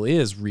angle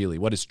is really,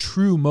 what his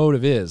true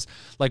motive is.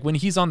 Like when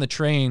he's on the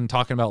train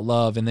talking about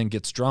love and then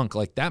gets drunk,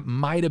 like that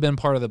might have been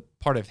part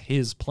of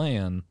his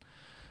plan,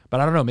 but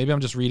I don't know. Maybe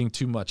I'm just reading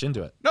too much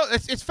into it. No,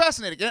 it's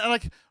fascinating.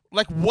 And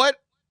like what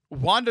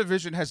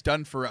WandaVision has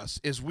done for us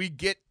is we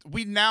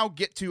now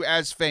get to,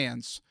 as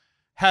fans,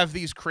 have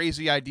these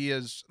crazy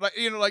ideas,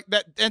 like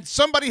that, and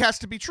somebody has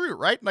to be true,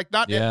 right? Like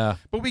not,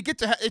 but we get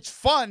to. It's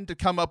fun to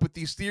come up with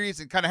these theories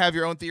and kind of have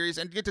your own theories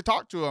and get to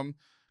talk to them,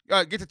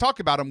 get to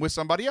talk about them with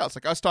somebody else.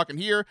 Like us talking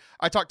here,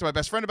 I talk to my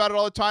best friend about it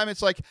all the time.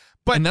 It's like,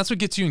 and that's what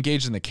gets you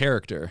engaged in the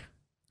character,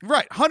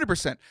 right?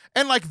 100%.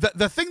 And like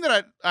the thing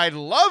that I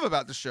love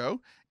about the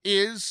show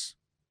is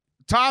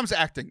Tom's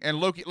acting, and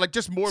Loki, like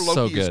just more Loki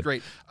so good. Is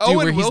great. Dude, Owen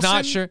where Wilson, he's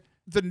not sure.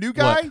 The new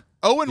guy, What?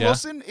 Owen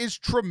Wilson, is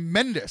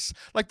tremendous.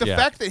 Like the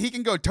fact that he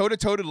can go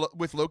toe-to-toe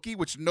with Loki,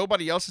 which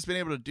nobody else has been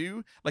able to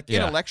do, like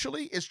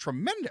intellectually, is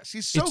tremendous.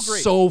 He's so great.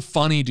 It's so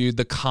funny, dude.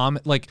 The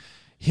comment, like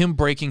him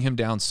breaking him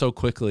down so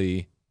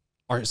quickly,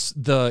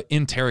 the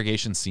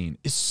interrogation scene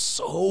is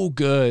so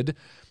good.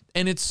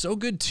 And it's so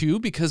good too,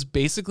 because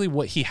basically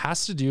what he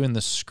has to do in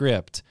the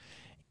script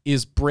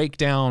is break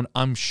down,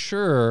 I'm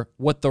sure,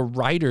 what the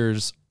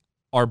writers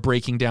are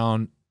breaking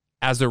down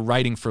as they're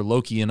writing for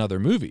Loki in other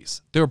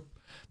movies.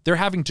 They're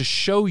having to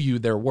show you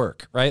their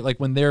work, right? Like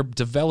when they're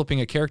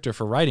developing a character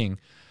for writing,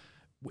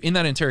 in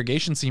that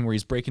interrogation scene where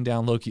he's breaking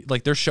down Loki,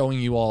 like they're showing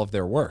you all of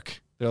their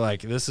work. They're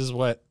like, this is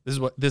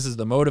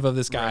the motive of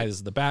this guy. Right. This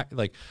is the back.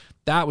 Like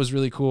that was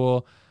really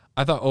cool.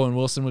 I thought Owen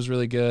Wilson was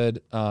really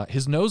good.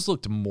 His nose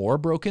looked more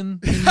broken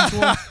than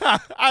usual.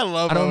 I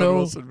love Owen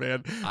Wilson,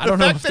 man. The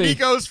fact that he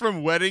goes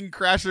from Wedding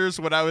Crashers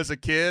when I was a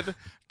kid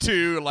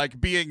to like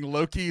being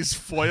Loki's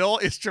foil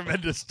is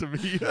tremendous to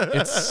me.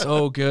 It's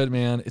so good,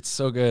 man. It's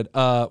so good.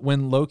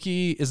 When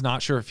Loki is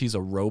not sure if he's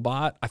a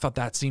robot, I thought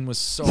that scene was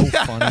so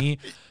funny.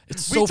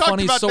 It's so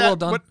funny, so well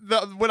done.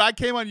 When I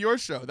came on your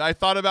show, I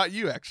thought about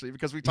you actually,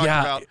 because we talked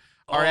about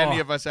are any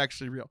of us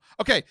actually real?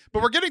 Okay,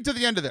 but we're getting to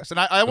the end of this, and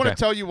I want to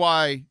tell you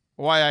why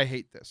I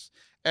hate this.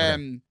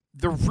 And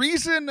the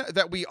reason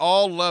that we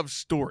all love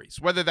stories,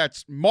 whether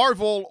that's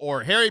Marvel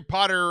or Harry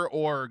Potter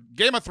or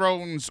Game of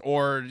Thrones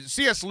or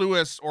C.S.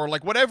 Lewis or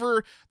like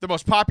whatever the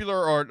most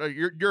popular or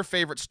your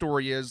favorite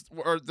story is,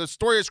 or the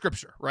story of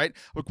Scripture, right?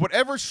 Like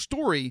whatever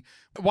story,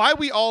 why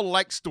we all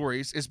like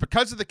stories is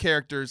because of the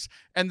characters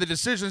and the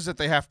decisions that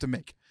they have to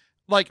make.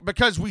 Like,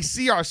 because we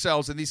see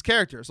ourselves in these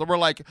characters. So we're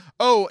like,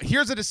 oh,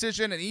 here's a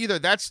decision, and either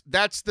that's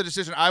the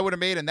decision I would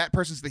have made, and that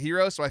person's the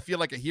hero, so I feel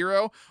like a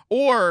hero,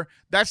 or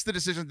that's the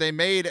decision they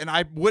made, and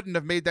I wouldn't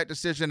have made that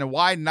decision, and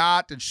why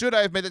not, and should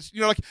I have made this?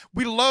 You know, like,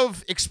 we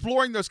love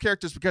exploring those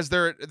characters because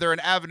they're an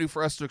avenue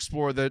for us to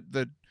explore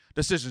the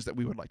decisions that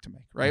we would like to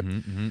make, right?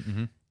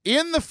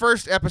 In the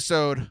first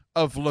episode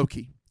of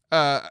Loki,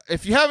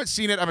 if you haven't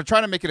seen it, I'm going to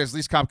try to make it as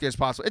least complicated as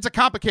possible. It's a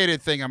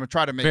complicated thing. I'm going to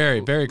try to make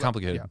it very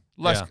complicated.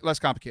 Less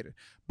complicated.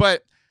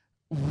 But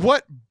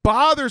what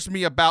bothers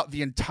me about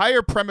the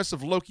entire premise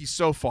of Loki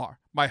so far,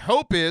 my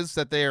hope is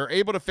that they are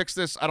able to fix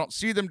this. I don't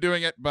see them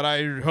doing it, but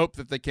I hope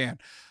that they can.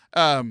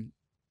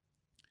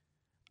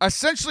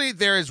 Essentially,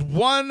 there is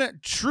one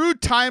true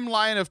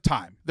timeline of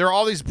time. There are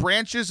all these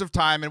branches of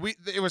time, and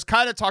it was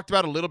kind of talked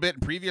about a little bit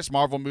in previous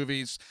Marvel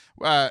movies.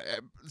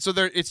 So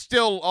it's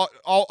still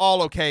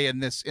all okay in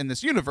this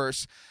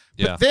universe.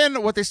 But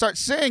then what they start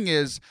saying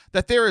is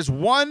that there is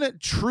one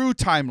true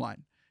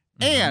timeline,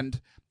 and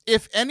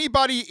if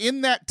anybody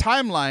in that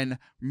timeline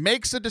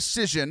makes a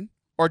decision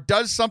or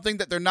does something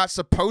that they're not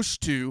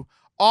supposed to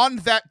on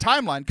that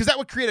timeline, because that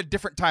would create a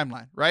different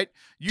timeline, right?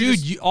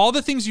 All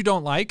the things you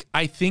don't like,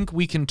 I think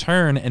we can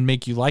turn and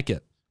make you like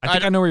it.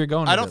 I know where you're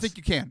going with I don't think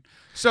you can.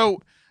 So,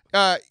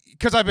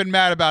 because I've been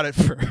mad about it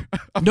for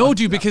no,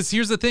 dude, because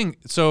here's the thing.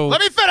 So let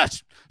me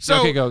finish. So,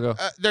 okay, go.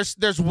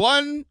 There's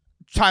one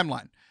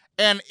timeline.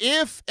 And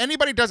if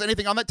anybody does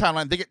anything on that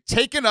timeline, they get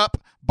taken up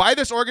by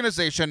this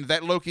organization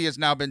that Loki has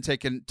now been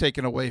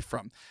taken away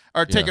from,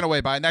 or taken away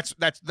by, and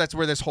that's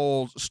where this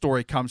whole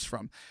story comes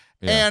from.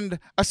 And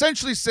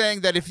essentially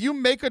saying that if you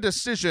make a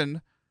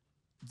decision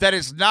that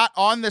is not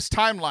on this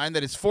timeline,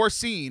 that is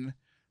foreseen,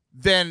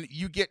 then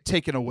you get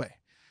taken away.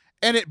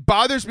 And it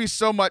bothers me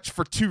so much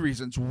for two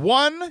reasons.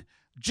 One,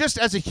 just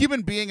as a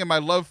human being and my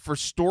love for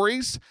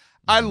stories,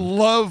 I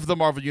love the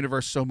Marvel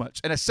Universe so much.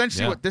 And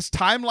essentially what this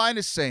timeline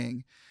is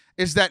saying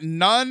is that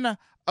none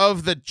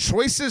of the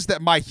choices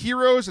that my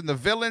heroes and the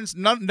villains,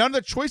 none of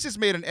the choices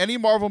made in any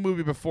Marvel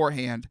movie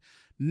beforehand,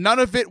 none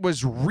of it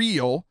was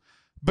real,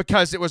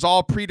 because it was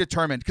all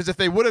predetermined. Because if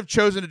they would have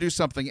chosen to do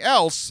something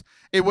else,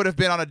 it would have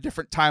been on a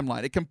different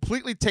timeline. It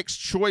completely takes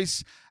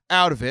choice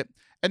out of it.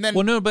 And then,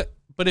 well, no, but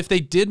if they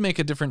did make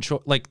a different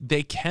choice, like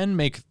they can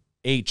make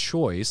a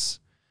choice,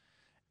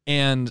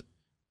 and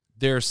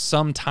there's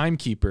some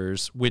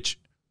timekeepers which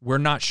we're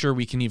not sure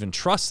we can even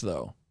trust,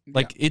 though.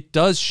 Like it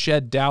does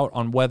shed doubt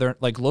on whether,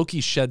 like Loki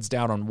sheds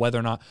doubt on whether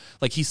or not,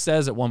 like he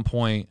says at one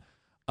point,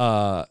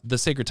 the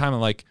sacred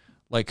timeline,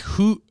 like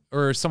who.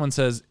 Or someone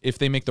says if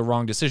they make the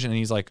wrong decision, and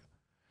he's like,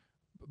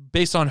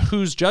 based on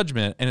whose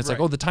judgment? And it's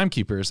like, oh, the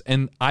timekeepers.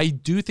 And I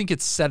do think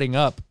it's setting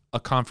up a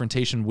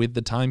confrontation with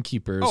the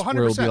timekeepers,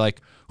 where it'll be like,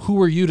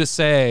 who are you to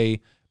say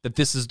that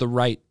this is the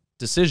right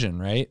decision,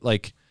 right?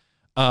 Like,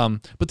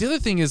 but the other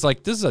thing is,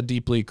 like, this is a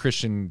deeply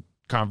Christian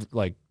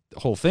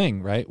whole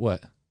thing, right?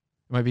 What?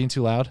 Am I being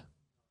too loud?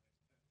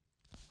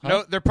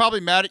 No, they're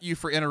probably mad at you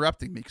for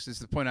interrupting me, because it's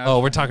the point I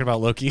was we're talking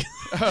about Loki.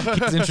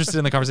 He's interested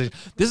in the conversation.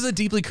 This is a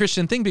deeply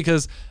Christian thing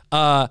because,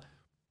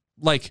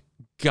 like,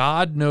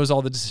 God knows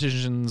all the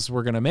decisions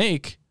we're going to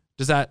make.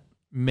 Does that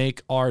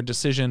make our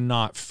decision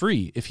not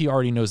free if he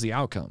already knows the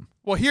outcome?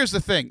 Well, here's the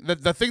thing.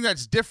 The thing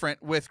that's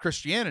different with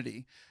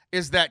Christianity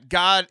is that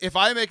God, if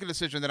I make a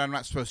decision that I'm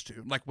not supposed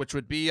to, like, which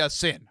would be a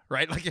sin,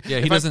 right? Like,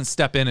 he doesn't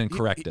step in and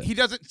correct it. He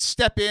doesn't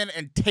step in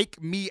and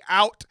take me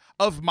out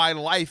of my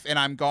life and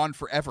I'm gone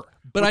forever.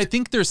 But I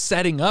think they're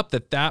setting up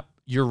that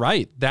you're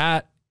right.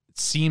 That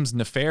seems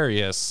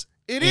nefarious.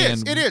 It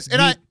is.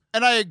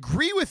 And I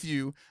agree with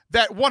you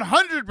that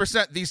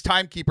 100% these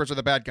timekeepers are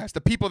the bad guys. The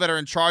people that are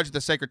in charge of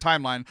the sacred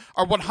timeline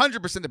are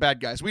 100% the bad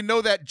guys. We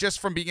know that just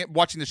from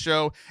watching the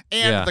show,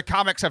 and the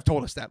comics have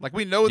told us that. Like,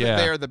 we know that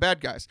they are the bad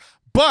guys.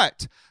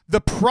 But the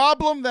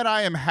problem that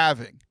I am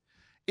having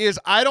is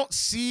I don't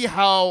see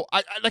how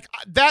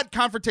that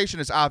confrontation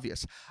is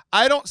obvious.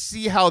 I don't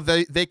see how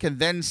they can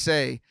then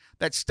say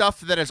that stuff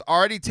that has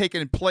already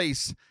taken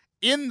place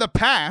in the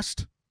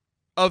past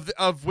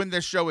of when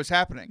this show is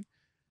happening.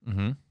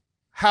 Mm-hmm.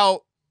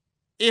 How,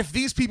 if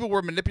these people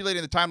were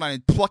manipulating the timeline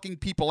and plucking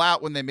people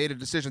out when they made a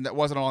decision that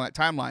wasn't on that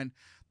timeline,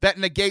 that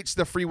negates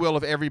the free will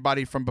of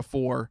everybody from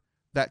before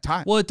that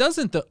time. Well, it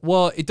doesn't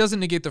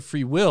negate the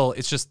free will.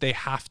 It's just they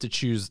have to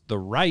choose the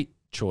right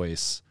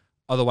choice.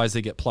 Otherwise,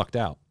 they get plucked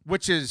out.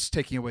 which is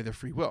taking away their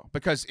free will,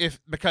 because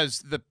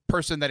the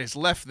person that is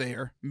left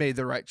there made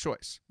the right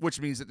choice, which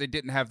means that they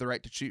didn't have the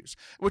right to choose,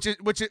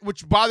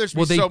 which bothers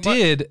me so much.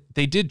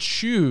 They did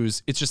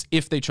choose. It's just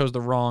if they chose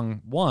the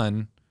wrong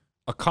one,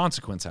 a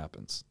consequence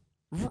happens.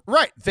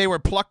 Right, they were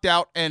plucked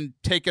out and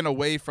taken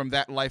away from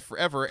that life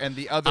forever, and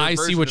the other. I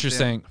see what you're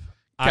saying.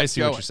 I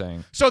see what you're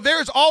saying. So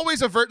there's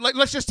always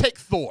let's just take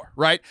Thor,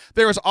 right?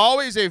 There is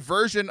always a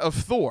version of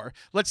Thor.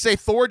 Let's say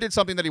Thor did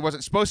something that he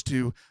wasn't supposed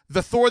to.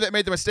 The Thor that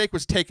made the mistake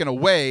was taken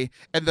away,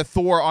 and the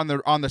Thor on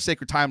the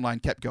sacred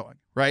timeline kept going,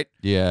 right?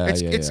 Yeah,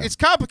 it's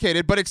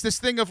complicated, but it's this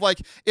thing of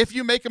like, if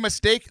you make a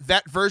mistake,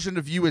 that version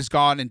of you is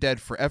gone and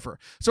dead forever.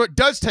 So it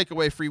does take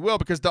away free will,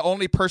 because the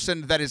only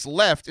person that is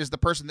left is the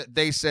person that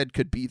they said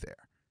could be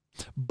there.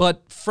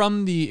 But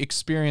from the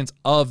experience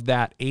of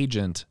that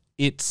agent,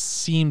 it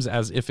seems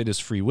as if it is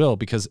free will,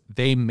 because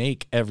they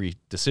make every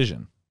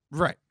decision.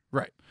 Right.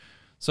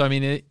 So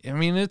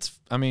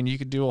you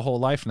could do a whole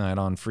life night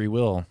on free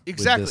will.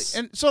 Exactly.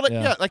 And so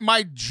like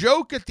my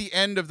joke at the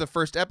end of the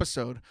first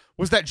episode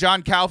was that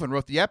John Calvin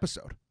wrote the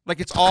episode.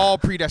 Like, it's all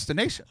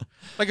predestination.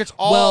 Like, it's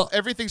all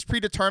everything's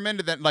predetermined,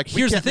 and then like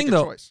here's we the can't thing make a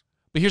though. choice.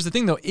 But here's the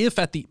thing though, if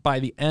by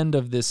the end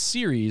of this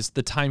series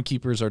the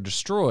timekeepers are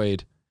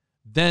destroyed,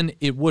 then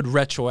it would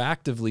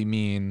retroactively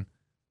mean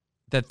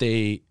that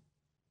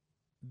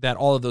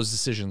all of those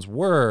decisions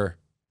were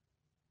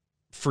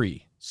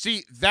free.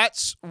 See,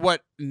 that's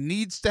what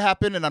needs to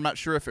happen, and I'm not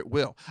sure if it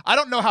will. I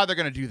don't know how they're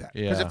going to do that,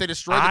 because if they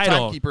destroy the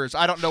timekeepers,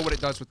 I don't know what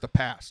it does with the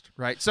past,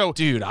 right? So,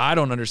 dude, I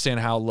don't understand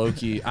how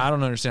Loki's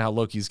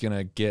going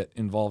to get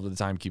involved with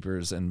the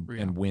timekeepers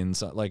and win.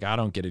 Like, I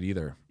don't get it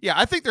either. Yeah,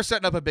 I think they're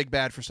setting up a big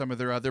bad for some of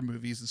their other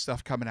movies and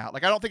stuff coming out.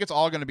 Like, I don't think it's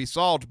all going to be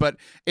solved, but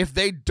if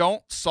they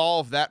don't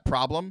solve that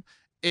problem,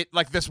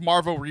 like this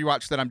Marvel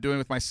rewatch that I'm doing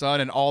with my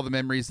son, and all the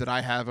memories that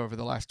I have over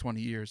the last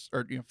 20 years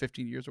or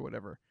 15 years or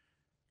whatever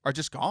are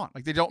just gone.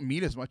 Like, they don't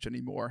mean as much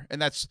anymore, and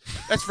that's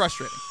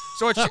frustrating.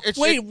 So it's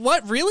wait,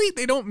 what? Really?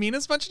 They don't mean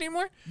as much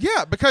anymore?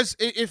 Yeah, because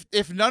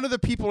if none of the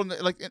people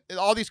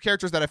all these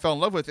characters that I fell in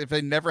love with, if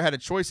they never had a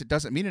choice, it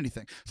doesn't mean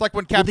anything. It's like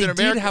when Captain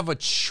America. They did have a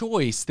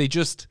choice. They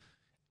just,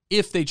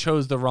 if they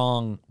chose the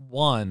wrong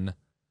one,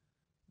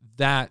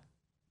 that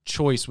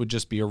choice would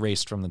just be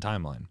erased from the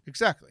timeline.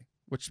 Exactly,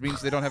 which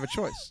means they don't have a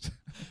choice.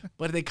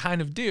 But they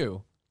kind of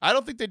do. I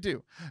don't think they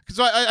do, because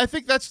I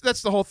think that's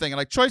the whole thing. And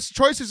like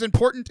choice is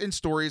important in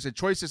stories, and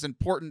choice is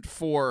important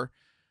for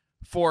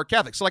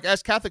Catholics. So like,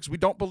 as Catholics, we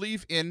don't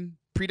believe in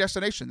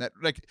predestination. That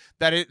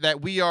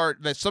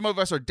some of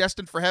us are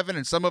destined for heaven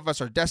and some of us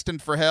are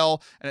destined for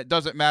hell, and it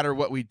doesn't matter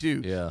what we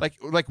do. Yeah.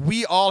 Like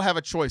we all have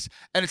a choice,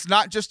 and it's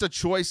not just a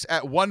choice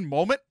at one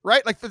moment,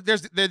 right? Like there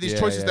are these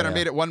choices that are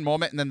made at one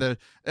moment, and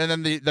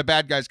then the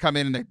bad guys come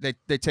in and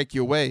they take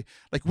you away.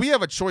 Like, we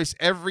have a choice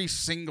every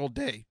single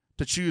day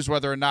to choose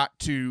whether or not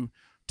to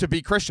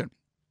be Christian.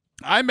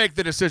 I make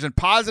the decision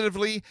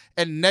positively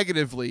and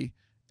negatively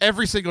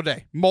every single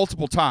day,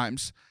 multiple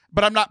times,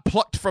 but I'm not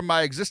plucked from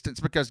my existence,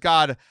 because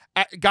God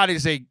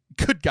is a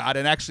good God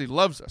and actually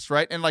loves us,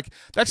 right? And like,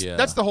 that's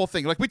the whole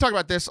thing. Like, we talk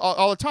about this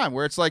all the time,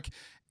 where it's like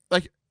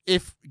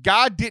if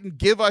God didn't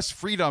give us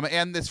freedom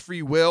and this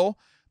free will,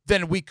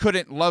 then we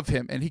couldn't love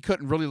him, and he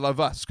couldn't really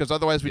love us, because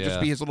otherwise we'd just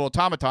be his little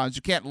automatons.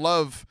 You can't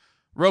love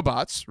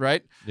robots,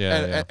 right?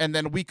 And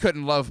then we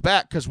couldn't love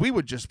back, because we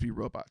would just be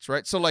robots,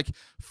 right? So like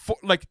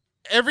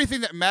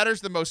everything that matters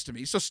the most to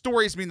me, so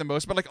stories mean the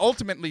most, but like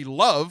ultimately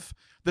love,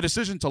 the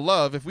decision to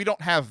love, if we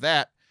don't have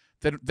that,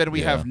 then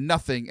we have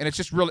nothing, and it's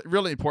just really,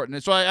 really important.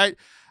 And so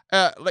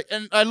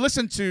I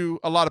listened to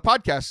a lot of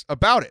podcasts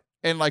about it,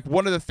 and like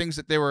one of the things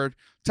that they were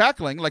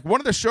tackling, like one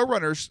of the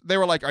showrunners, they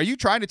were like, "Are you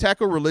trying to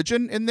tackle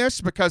religion in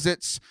this because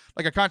it's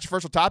like a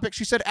controversial topic?"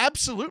 She said,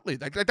 "Absolutely.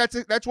 Like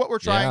that's what we're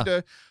trying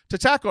to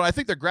tackle." And I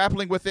think they're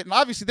grappling with it. And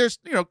obviously, there's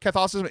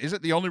Catholicism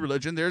isn't the only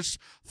religion. There's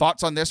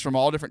thoughts on this from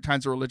all different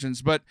kinds of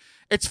religions, but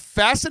it's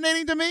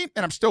fascinating to me,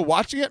 and I'm still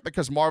watching it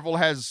because Marvel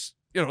has.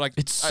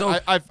 It's so.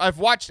 I've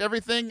watched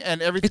everything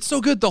and everything. It's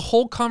so good. The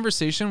whole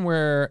conversation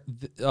where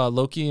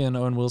Loki and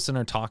Owen Wilson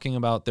are talking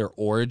about their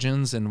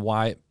origins and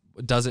why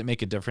does it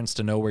make a difference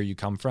to know where you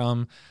come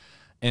from,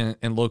 and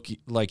Loki,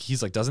 like,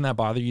 he's like, doesn't that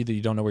bother you that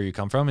you don't know where you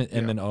come from?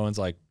 And then Owen's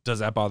like, does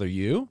that bother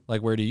you?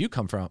 Like, where do you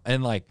come from?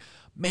 And like,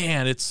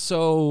 man, it's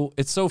so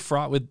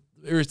fraught with,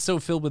 or it's so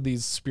filled with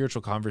these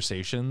spiritual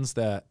conversations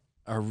that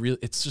are real.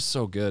 It's just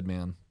so good,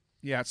 man.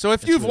 Yeah. So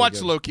if you've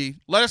watched Loki,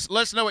 let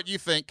us know what you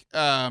think.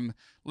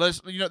 Let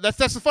us,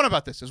 that's the fun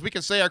about this, is we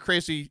can say our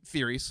crazy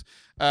theories.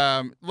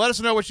 Let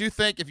us know what you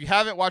think. If you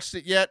haven't watched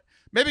it yet,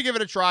 maybe give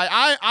it a try.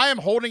 I am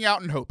holding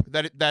out in hope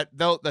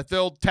that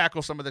they'll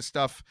tackle some of this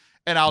stuff,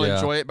 and I'll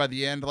enjoy it by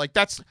the end. Like,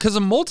 that's because a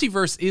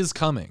multiverse is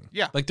coming.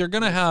 Yeah. Like, they're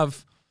gonna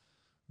have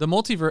the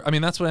multiverse. I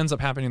mean, that's what ends up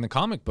happening in the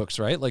comic books,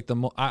 right? Like,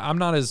 I'm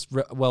not as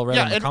well read.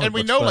 Yeah, in the comic and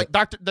we books, know like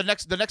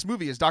the next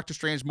movie is Doctor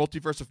Strange: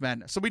 Multiverse of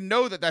Madness. So we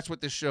know that that's what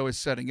this show is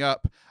setting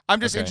up.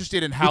 I'm just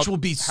interested in which will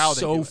be how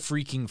so they do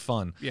freaking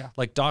fun. Yeah,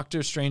 like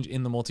Doctor Strange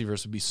in the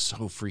multiverse would be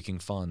so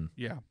freaking fun.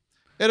 Yeah,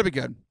 it'll be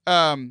good.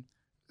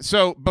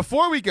 So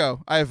before we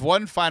go, I have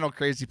one final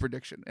crazy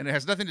prediction, and it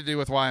has nothing to do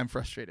with why I'm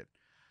frustrated.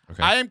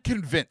 Okay. I am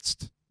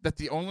convinced that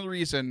the only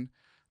reason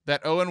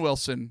that Owen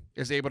Wilson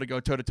is able to go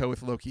toe-to-toe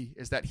with Loki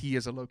is that he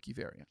is a Loki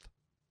variant.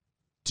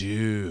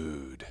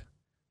 Dude.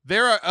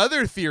 There are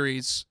other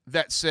theories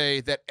that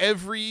say that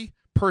every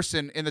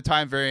person in the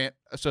Time Variant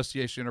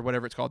Association, or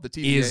whatever it's called, the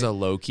TVA, Is a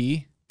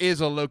Loki. is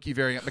a Loki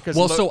variant because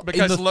Well, so in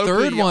because the Loki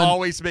third one-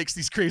 always makes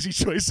these crazy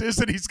choices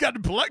and he's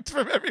gotten plucked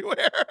from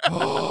everywhere.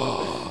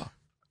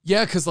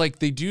 Yeah, because like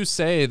they do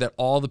say that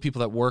all the people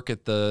that work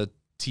at the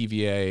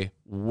TVA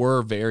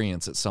were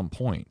variants at some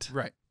point.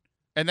 Right.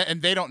 And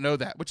they don't know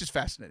that, which is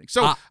fascinating.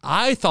 So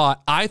I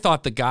thought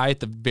the guy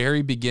at the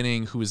very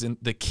beginning who was in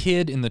the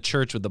kid in the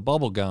church with the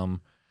bubble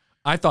gum,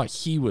 I thought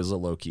he was a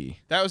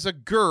Loki. that was a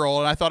girl,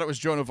 and I thought it was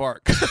Joan of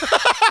Arc.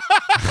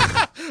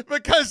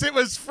 Because it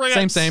was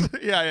France. Same.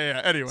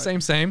 Yeah. Anyway.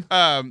 Same.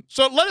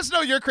 So let us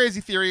know your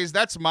crazy theories.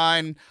 That's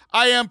mine.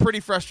 I am pretty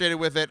frustrated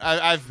with it.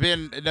 I've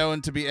been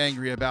known to be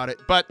angry about it,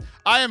 but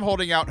I am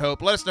holding out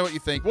hope. Let us know what you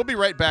think. We'll be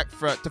right back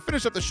to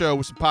finish up the show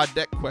with some pod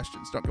deck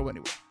questions. Don't go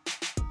anywhere.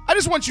 I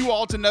just want you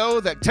all to know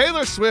that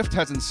Taylor Swift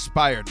has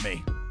inspired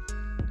me.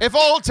 If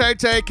old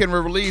Tay-Tay can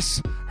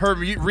re-release her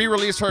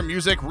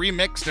music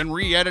remixed and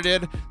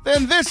re-edited,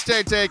 then this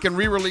Tay-Tay can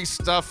re-release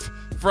stuff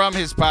from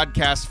his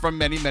podcast from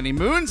many, many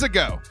moons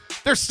ago.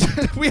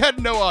 We had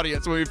no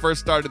audience when we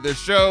first started this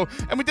show,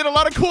 and we did a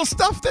lot of cool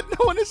stuff that no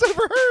one has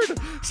ever heard.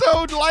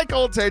 So, like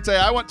old Tay-Tay,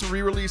 I want to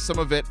re-release some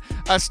of it,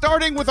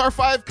 starting with our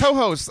 5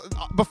 co-hosts.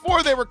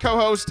 Before they were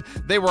co-hosts,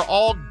 they were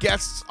all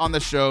guests on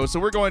the show, so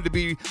we're going to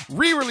be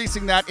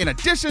re-releasing that in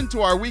addition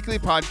to our weekly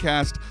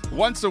podcast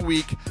once a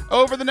week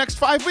over the next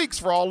 5 weeks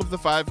for all of the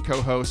 5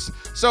 co-hosts.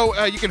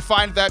 So, you can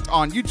find that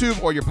on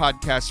YouTube or your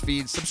podcast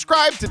feed.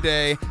 Subscribe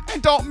today,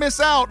 and don't miss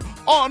out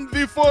on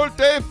the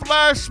Forte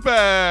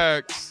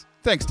Flashbacks.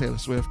 Thanks, Taylor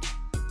Swift.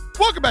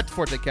 Welcome back to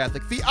Forte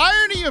Catholic. The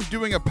irony of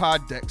doing a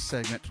pod deck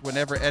segment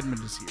whenever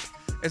Edmund is here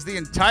is the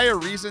entire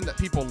reason that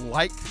people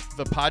like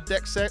the pod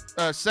deck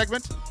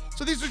segment.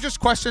 So these are just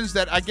questions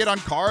that I get on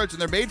cards,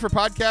 and they're made for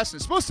podcasts. And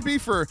it's supposed to be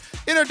for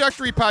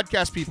introductory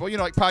podcast people. You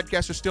know, like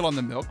podcasts are still on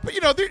the milk. But,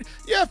 you know,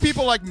 you have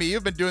people like me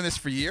who've been doing this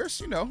for years.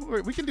 You know,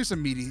 we can do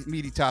some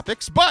meaty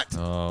topics. But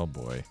Oh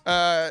boy.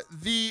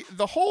 the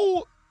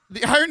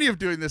irony of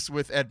doing this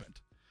with Edmund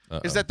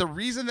is that the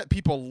reason that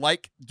people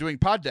like doing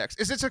pod decks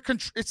is it's a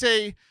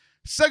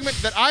segment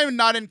that I'm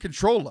not in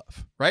control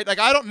of, right? Like,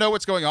 I don't know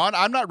what's going on.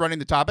 I'm not running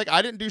the topic.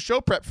 I didn't do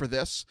show prep for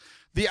this.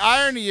 The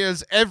irony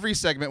is every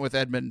segment with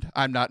Edmund,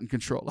 I'm not in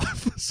control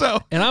of. So,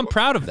 And I'm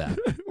proud of that.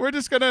 we're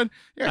just gonna.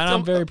 Yeah, And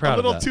I'm very proud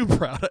of that. A of little too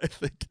proud, I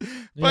think.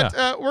 But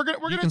we're gonna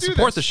You can do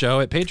support this. the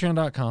show at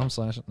patreon.com/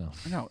 No,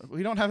 No,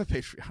 we don't have a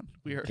Patreon.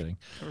 We are kidding.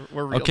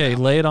 We're real Okay,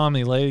 now. lay it on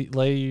me.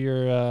 Lay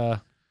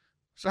your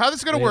So how this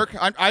is going to Yeah. work?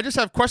 I just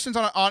have questions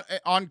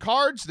on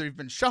cards. They've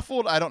been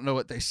shuffled. I don't know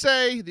what they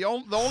say. The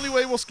only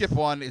way we'll skip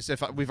one is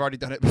if we've already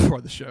done it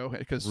before the show.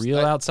 Because real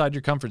outside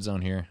your comfort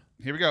zone here.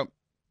 Here we go.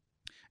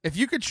 If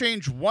you could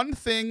change one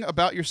thing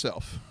about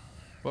yourself,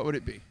 what would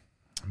it be?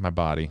 My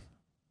body.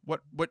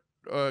 What?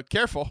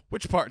 Careful.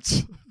 Which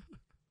parts?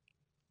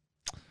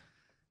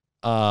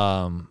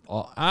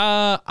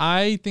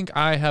 I think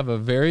I have a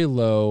very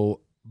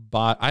low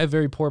I have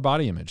very poor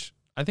body image.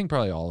 I think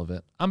probably all of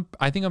it.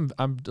 I think I'm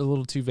a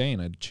little too vain.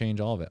 I'd change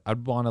all of it.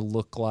 I'd want to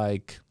look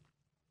like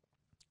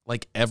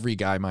every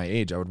guy my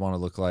age. I would want to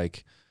look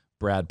like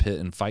Brad Pitt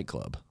in Fight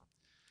Club.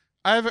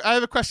 I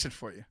have a question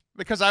for you,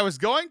 because I was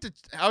going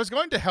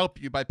to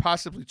help you by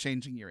possibly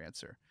changing your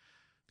answer.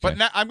 But Okay.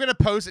 now I'm going to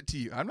pose it to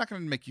you. I'm not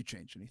going to make you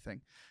change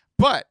anything.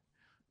 But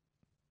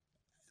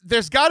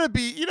there's got to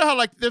be, you know how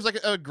like there's like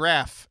a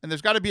graph, and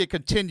there's got to be a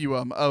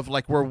continuum of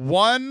like where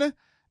one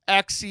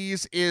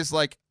axis is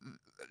like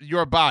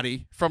your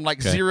body from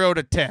like 0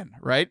 to 10,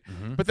 right?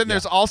 Mm-hmm. But then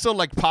there's also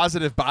like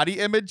positive body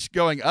image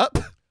going up.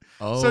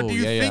 Oh, So do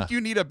you think you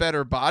need a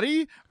better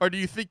body, or do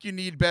you think you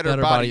need better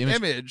body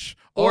image?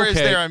 Or is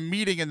Okay. there a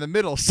meeting in the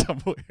middle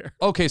somewhere?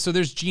 Okay, so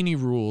there's genie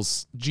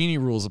rules. Genie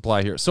rules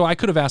apply here. So I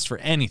could have asked for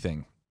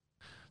anything.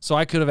 So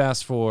I could have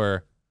asked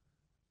for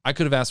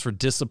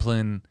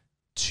discipline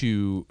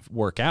to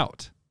work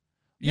out.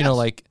 You know, Yes.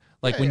 like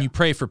Yeah, when yeah. you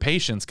pray for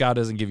patience, God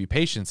doesn't give you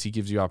patience. He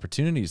gives you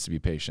opportunities to be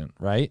patient,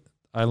 right?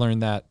 I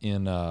learned that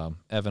in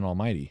Evan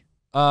Almighty.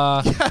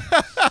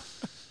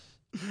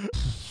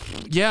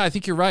 Yeah, I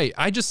think you're right.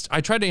 I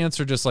tried to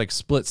answer just like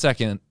split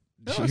second.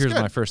 No, that's Here's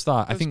good. my first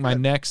thought. I That's think my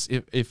good. next,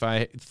 if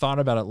I thought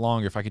about it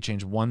longer, if I could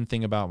change one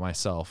thing about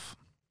myself,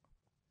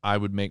 I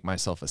would make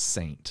myself a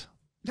saint.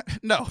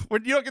 No, you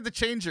don't get to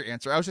change your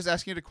answer. I was just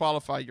asking you to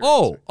qualify your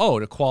answer.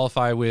 To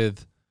qualify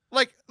with.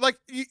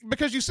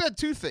 Because you said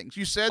two things.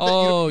 You said that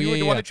Oh, you would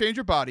yeah, want yeah. to change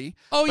your body.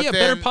 Oh but yeah,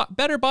 then-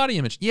 better body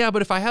image. Yeah,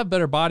 but if I have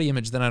better body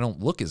image, then I don't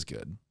look as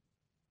good.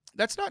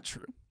 That's not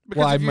true.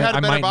 Because Well, if you had I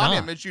a better might body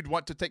not. image, you'd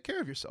want to take care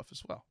of yourself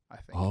as well, I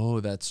think. Oh,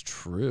 that's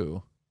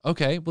true.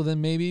 Okay, well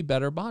then maybe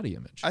better body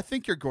image. I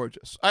think you're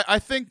gorgeous. I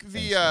think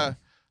Thanks, man.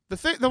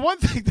 the one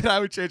thing that I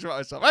would change about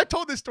myself. I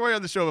told this story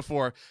on the show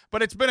before,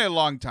 but it's been a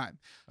long time.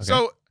 Okay.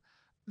 So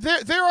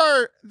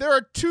there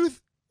are two.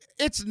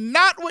 It's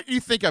not what you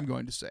think I'm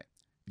going to say.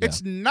 Yeah.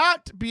 It's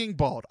not being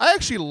bald. I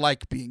actually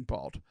like being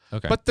bald.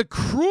 Okay. But the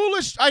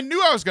cruelest, I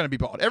knew I was going to be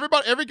bald.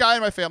 Every guy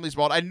in my family's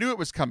bald. I knew it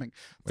was coming.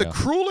 The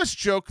cruelest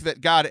joke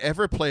that God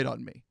ever played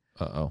on me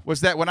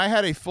was that when I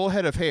had a full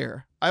head of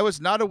hair, I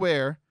was not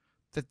aware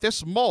that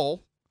this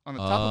mole on the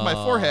top of my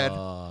forehead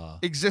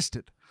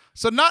existed.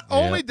 So not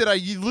only did I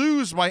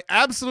lose my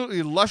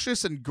absolutely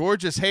luscious and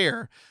gorgeous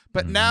hair,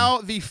 but now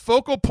the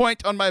focal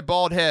point on my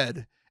bald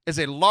head is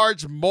a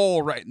large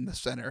mole right in the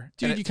center.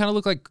 Dude, you kind of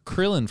look like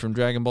Krillin from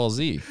Dragon Ball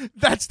Z.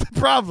 That's the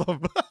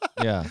problem.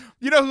 Yeah.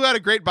 You know who had a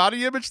great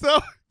body image, though?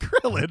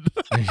 Krillin.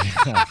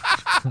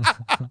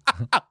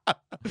 All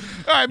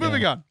right,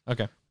 moving on.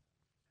 Okay.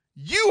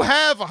 You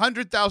have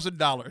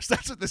 $100,000.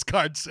 That's what this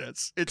card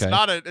says. It's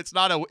not a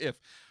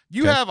if.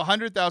 You have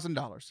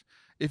 $100,000.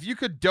 If you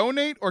could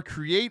donate or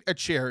create a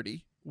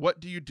charity, what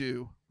do you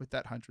do with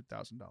that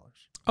 $100,000?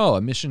 Oh,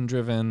 a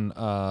mission-driven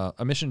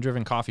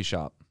coffee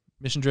shop.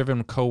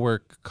 Mission-driven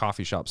co-work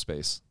coffee shop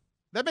space.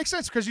 That makes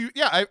sense because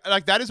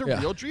that is a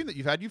real dream that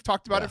you've had. You've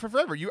talked about it for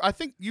forever. I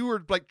think you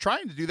were like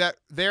trying to do that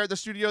there at the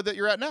studio that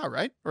you're at now,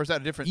 right? Or is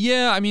that a different?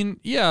 Yeah, I mean,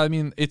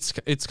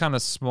 it's kind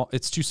of small.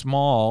 It's too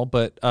small,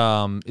 but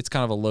it's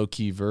kind of a low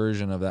key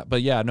version of that.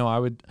 But yeah, no,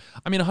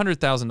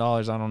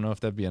 $100,000. I don't know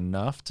if that'd be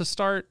enough to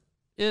start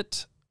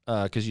it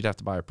because you'd have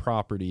to buy a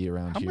property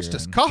around here. How much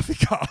does coffee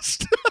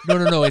cost?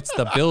 No. It's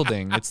the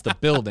building.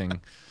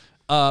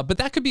 But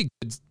that could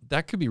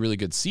be really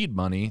good seed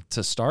money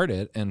to start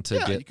it and to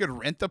get. You could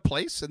rent a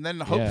place and then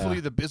hopefully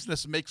the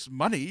business makes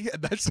money.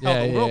 And that's how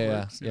the world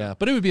works. Yeah,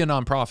 but it would be a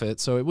nonprofit,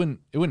 so it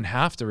wouldn't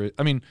have to.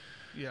 I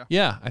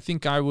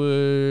think I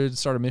would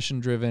start a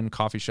mission-driven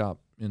coffee shop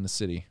in the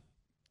city.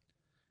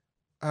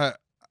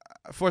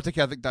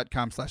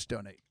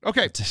 ForteCatholic.com/donate.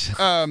 Okay.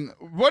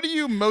 What are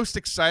you most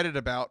excited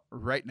about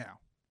right now?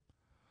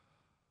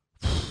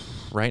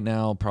 Right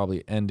now,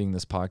 probably ending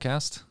this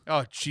podcast.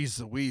 Oh, jeez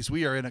Louise.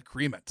 We are in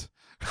agreement.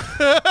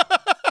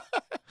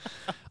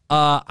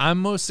 I'm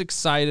most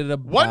excited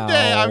about... One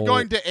day I'm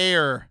going to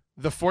air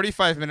the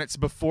 45 minutes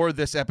before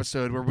this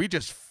episode where we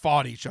just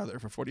fought each other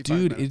for 45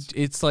 minutes.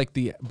 Dude, it's like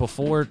the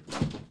before...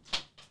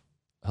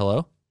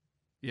 Hello?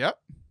 Yep.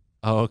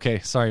 Oh, okay.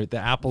 Sorry. The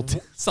Apple...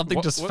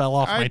 something just fell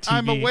off my TV.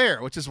 I'm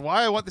aware, which is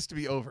why I want this to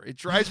be over. It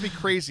drives me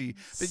crazy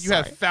that you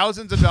have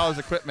thousands of dollars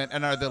equipment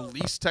and are the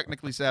least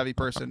technically savvy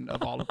person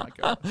of all of my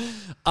co.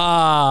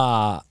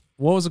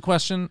 What was the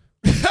question?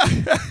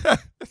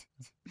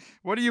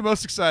 What are you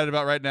most excited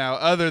about right now,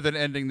 other than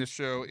ending the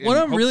show? What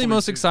I'm really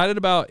most excited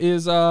about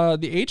is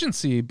the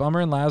agency,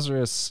 Bummer and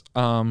Lazarus.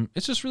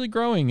 It's just really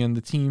growing, and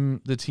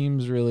the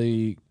team's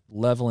really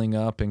leveling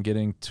up and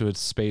getting to a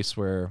space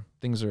where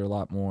things are a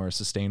lot more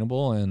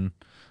sustainable. And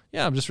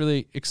yeah, I'm just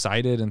really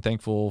excited and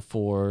thankful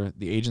for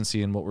the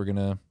agency and what we're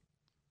gonna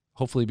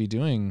hopefully be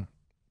doing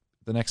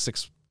the next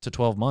 6 to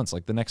 12 months.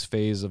 Like the next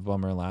phase of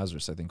Bummer and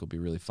Lazarus, I think will be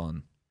really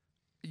fun.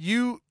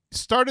 You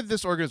started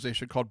this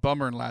organization called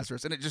Bummer and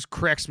Lazarus, and it just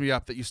cracks me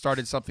up that you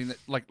started something that,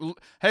 like,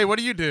 hey, what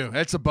do you do?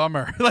 It's a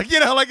bummer. It's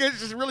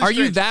just really Are strange.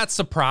 you that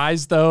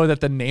surprised, though,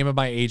 that the name of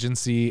my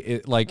agency,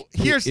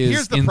 here's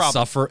the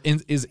problem.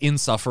 Is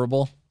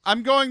insufferable?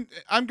 I'm going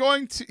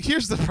to,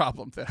 here's the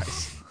problem,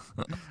 guys.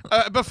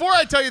 Before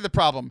I tell you the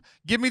problem,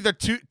 give me the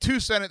two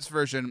sentence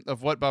version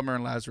of what Bummer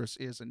and Lazarus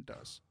is and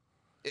does.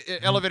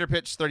 Elevator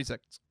pitch, 30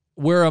 seconds.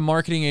 We're a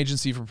marketing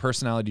agency for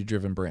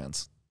personality-driven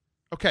brands.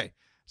 Okay.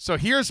 So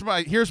here's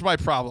my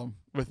problem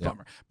with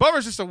Bummer.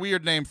 Bummer's just a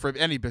weird name for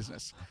any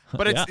business,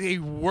 but it's a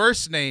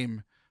worse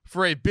name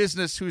for a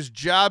business whose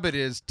job it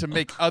is to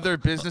make other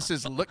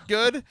businesses look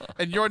good,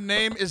 and your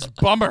name is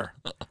Bummer.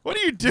 What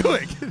are you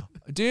doing?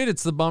 Dude,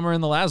 it's the Bummer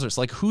and the Lazarus.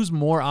 Like, who's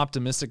more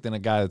optimistic than a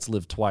guy that's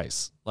lived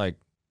twice? Like,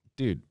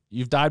 dude,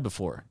 you've died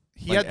before.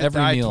 He had to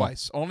die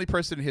twice. Only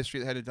person in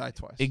history that had to die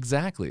twice.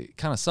 Exactly. It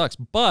kind of sucks,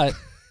 but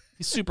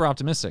he's super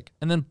optimistic.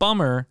 And then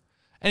Bummer...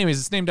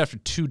 Anyways, it's named after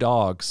 2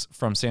 dogs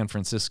from San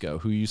Francisco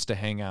who used to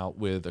hang out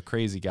with a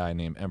crazy guy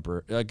named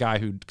Emperor, a guy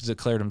who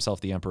declared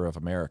himself the Emperor of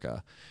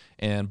America.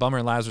 And Bummer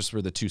and Lazarus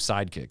were the 2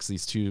 sidekicks,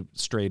 these 2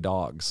 stray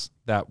dogs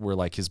that were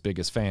like his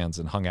biggest fans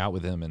and hung out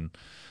with him and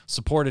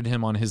supported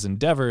him on his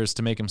endeavors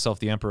to make himself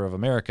the Emperor of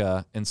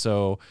America. And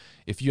so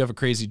if you have a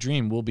crazy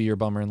dream, we'll be your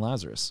Bummer and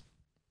Lazarus.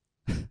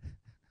 If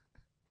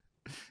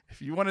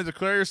you want to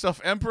declare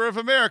yourself Emperor of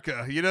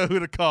America, you know who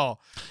to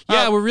call.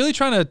 Yeah, we're really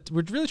trying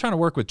to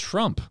work with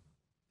Trump.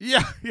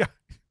 Yeah.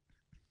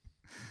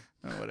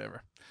 Oh,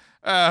 whatever.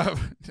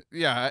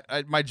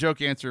 My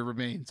joke answer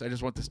remains. I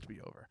just want this to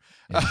be over.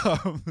 Yeah.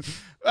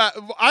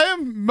 I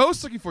am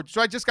most looking forward to.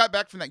 So I just got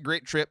back from that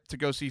great trip to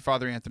go see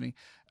Father Anthony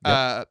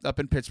up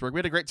in Pittsburgh. We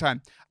had a great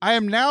time. I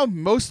am now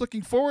most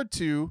looking forward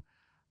to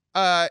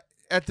at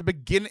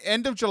the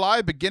end of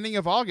July, beginning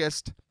of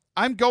August.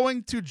 I'm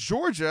going to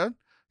Georgia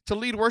to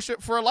lead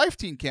worship for a Life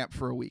Team camp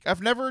for a week.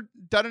 I've never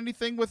done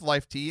anything with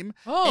Life Team.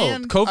 Oh,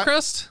 and Cove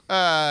Crest?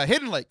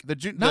 Hidden Lake, the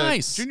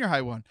junior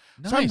high one.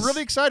 Nice. So I'm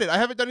really excited. I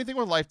haven't done anything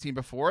with Life Team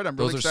before, and I'm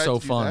really excited to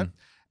do that.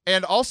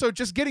 And also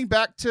just getting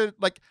back to,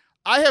 like,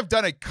 I have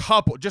done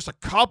just a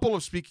couple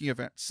of speaking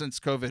events since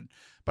COVID,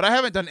 but I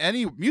haven't done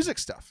any music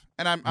stuff,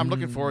 and I'm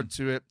looking forward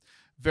to it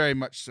very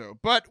much so.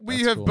 But we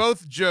That's have cool.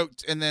 both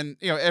joked, and then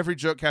every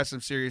joke has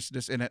some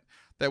seriousness in it,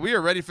 that we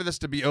are ready for this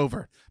to be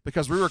over,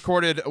 because we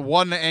recorded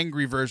one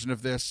angry version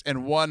of this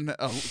and one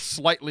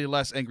slightly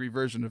less angry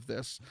version of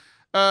this.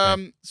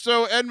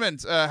 So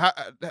Edmund,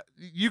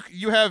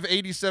 you have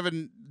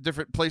 87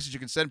 different places you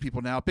can send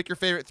people now. Pick your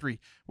favorite 3.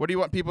 What do you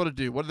want people to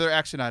do? What are their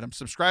action items?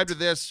 Subscribe to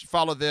this,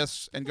 follow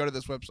this, and go to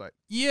this website.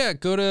 Yeah,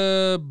 go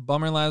to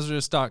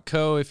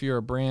bummerlazarus.co if you're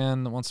a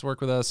brand that wants to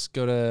work with us.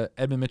 Go to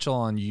Edmund Mitchell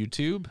on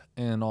YouTube,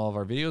 and all of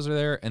our videos are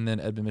there, and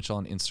then Edmund Mitchell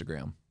on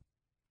Instagram.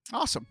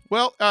 Awesome.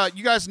 Well,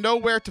 you guys know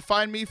where to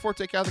find me.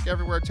 Forte Catholic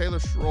everywhere. Taylor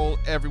Schroll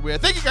everywhere.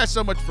 Thank you guys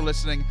so much for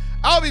listening.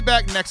 I'll be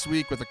back next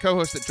week with a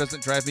co-host that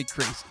doesn't drive me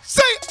crazy.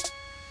 See ya!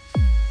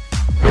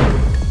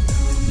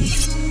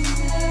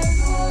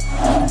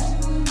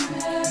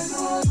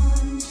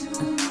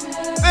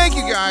 Thank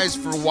you guys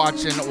for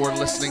watching or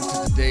listening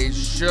to today's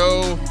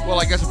show. Well,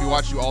 I guess if you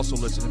watch, you also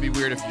listen. It'd be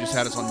weird if you just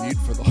had us on mute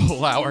for the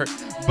whole hour.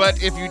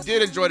 But if you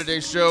did enjoy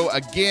today's show,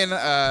 again,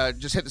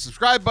 just hit the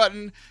subscribe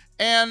button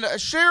and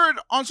share it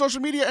on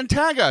social media and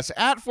tag us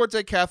at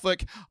Forte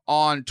Catholic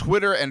on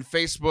Twitter and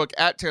Facebook,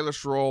 at Taylor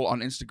Schroll on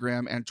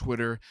Instagram and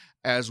Twitter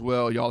as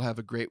well. Y'all have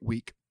a great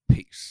week.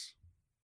 Peace.